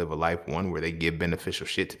 They're going to live a life, one, where they give beneficial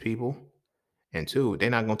shit to people. And two, they're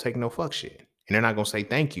not going to take no fuck shit. And they're not going to say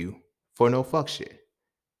thank you for no fuck shit.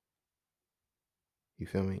 You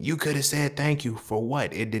feel me? You could have said thank you for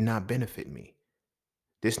what? It did not benefit me.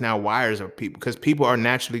 This now wires up people because people are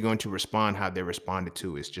naturally going to respond how they're responded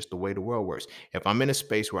to. It's just the way the world works. If I'm in a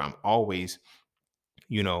space where I'm always,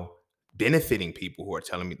 you know, benefiting people who are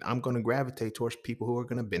telling me, I'm going to gravitate towards people who are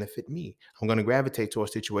going to benefit me. I'm going to gravitate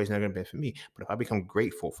towards situations that are going to benefit me. But if I become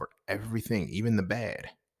grateful for everything, even the bad,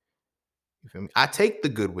 you feel me? I take the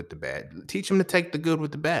good with the bad. Teach them to take the good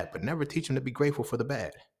with the bad, but never teach them to be grateful for the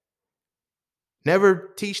bad.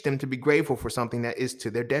 Never teach them to be grateful for something that is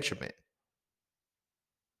to their detriment.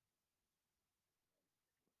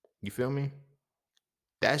 You feel me?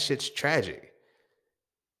 That shit's tragic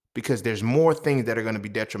because there's more things that are going to be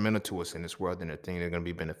detrimental to us in this world than the things that are going to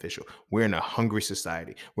be beneficial. We're in a hungry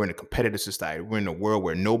society. We're in a competitive society. We're in a world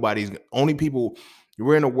where nobody's only people.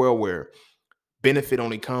 We're in a world where benefit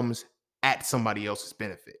only comes at somebody else's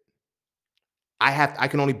benefit. I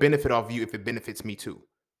can only benefit off you if it benefits me too.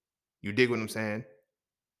 You dig what I'm saying?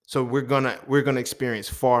 So we're gonna experience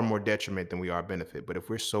far more detriment than we are benefit. But if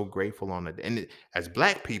we're so grateful on as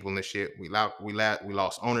black people in this shit, we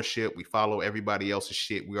lost ownership. We follow everybody else's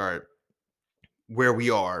shit. We are where we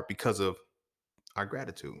are because of our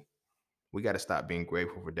gratitude. We got to stop being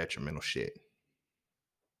grateful for detrimental shit.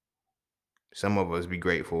 Some of us be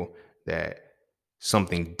grateful that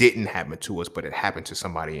something didn't happen to us, but it happened to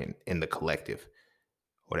somebody in the collective.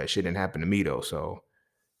 Or that shit didn't happen to me though. So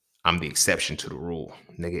I'm the exception to the rule.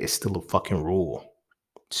 Nigga, it's still a fucking rule.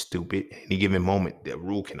 Stupid. Any given moment, that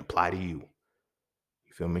rule can apply to you.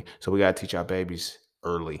 You feel me? So we gotta teach our babies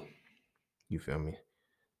early. You feel me?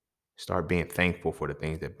 Start being thankful for the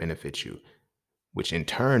things that benefit you, which in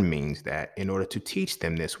turn means that in order to teach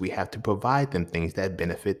them this, we have to provide them things that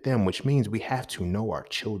benefit them, which means we have to know our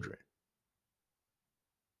children.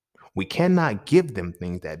 We cannot give them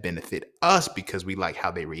things that benefit us because we like how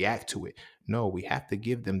they react to it. No, we have to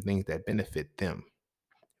give them things that benefit them.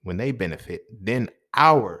 When they benefit, then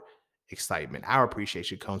our excitement, our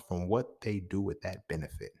appreciation comes from what they do with that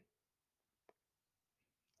benefit.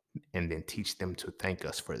 And then teach them to thank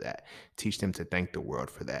us for that. Teach them to thank the world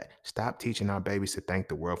for that. Stop teaching our babies to thank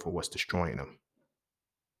the world for what's destroying them.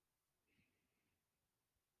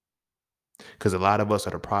 Because a lot of us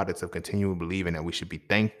are the products of continually believing that we should be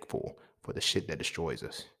thankful for the shit that destroys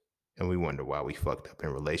us. And we wonder why we fucked up in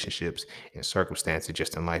relationships and circumstances,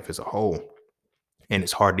 just in life as a whole. And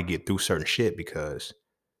it's hard to get through certain shit because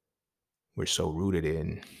we're so rooted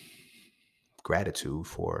in gratitude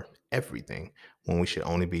for everything when we should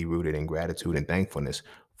only be rooted in gratitude and thankfulness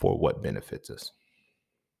for what benefits us.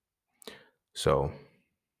 So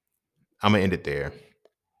I'm gonna end it there.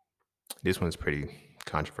 This one's pretty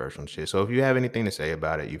controversial and shit. So if you have anything to say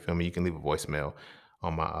about it, you feel me, you can leave a voicemail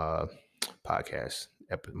on my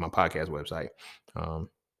my podcast website. Um,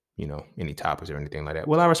 any topics or anything like that.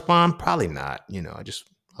 Will I respond? Probably not.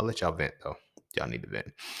 I'll let y'all vent though. Y'all need to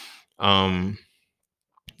vent. Um,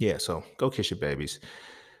 yeah, so go kiss your babies.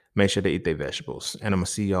 Make sure they eat their vegetables. And I'm gonna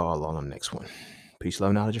see y'all on the next one. Peace,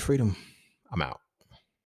 love, knowledge, and freedom. I'm out.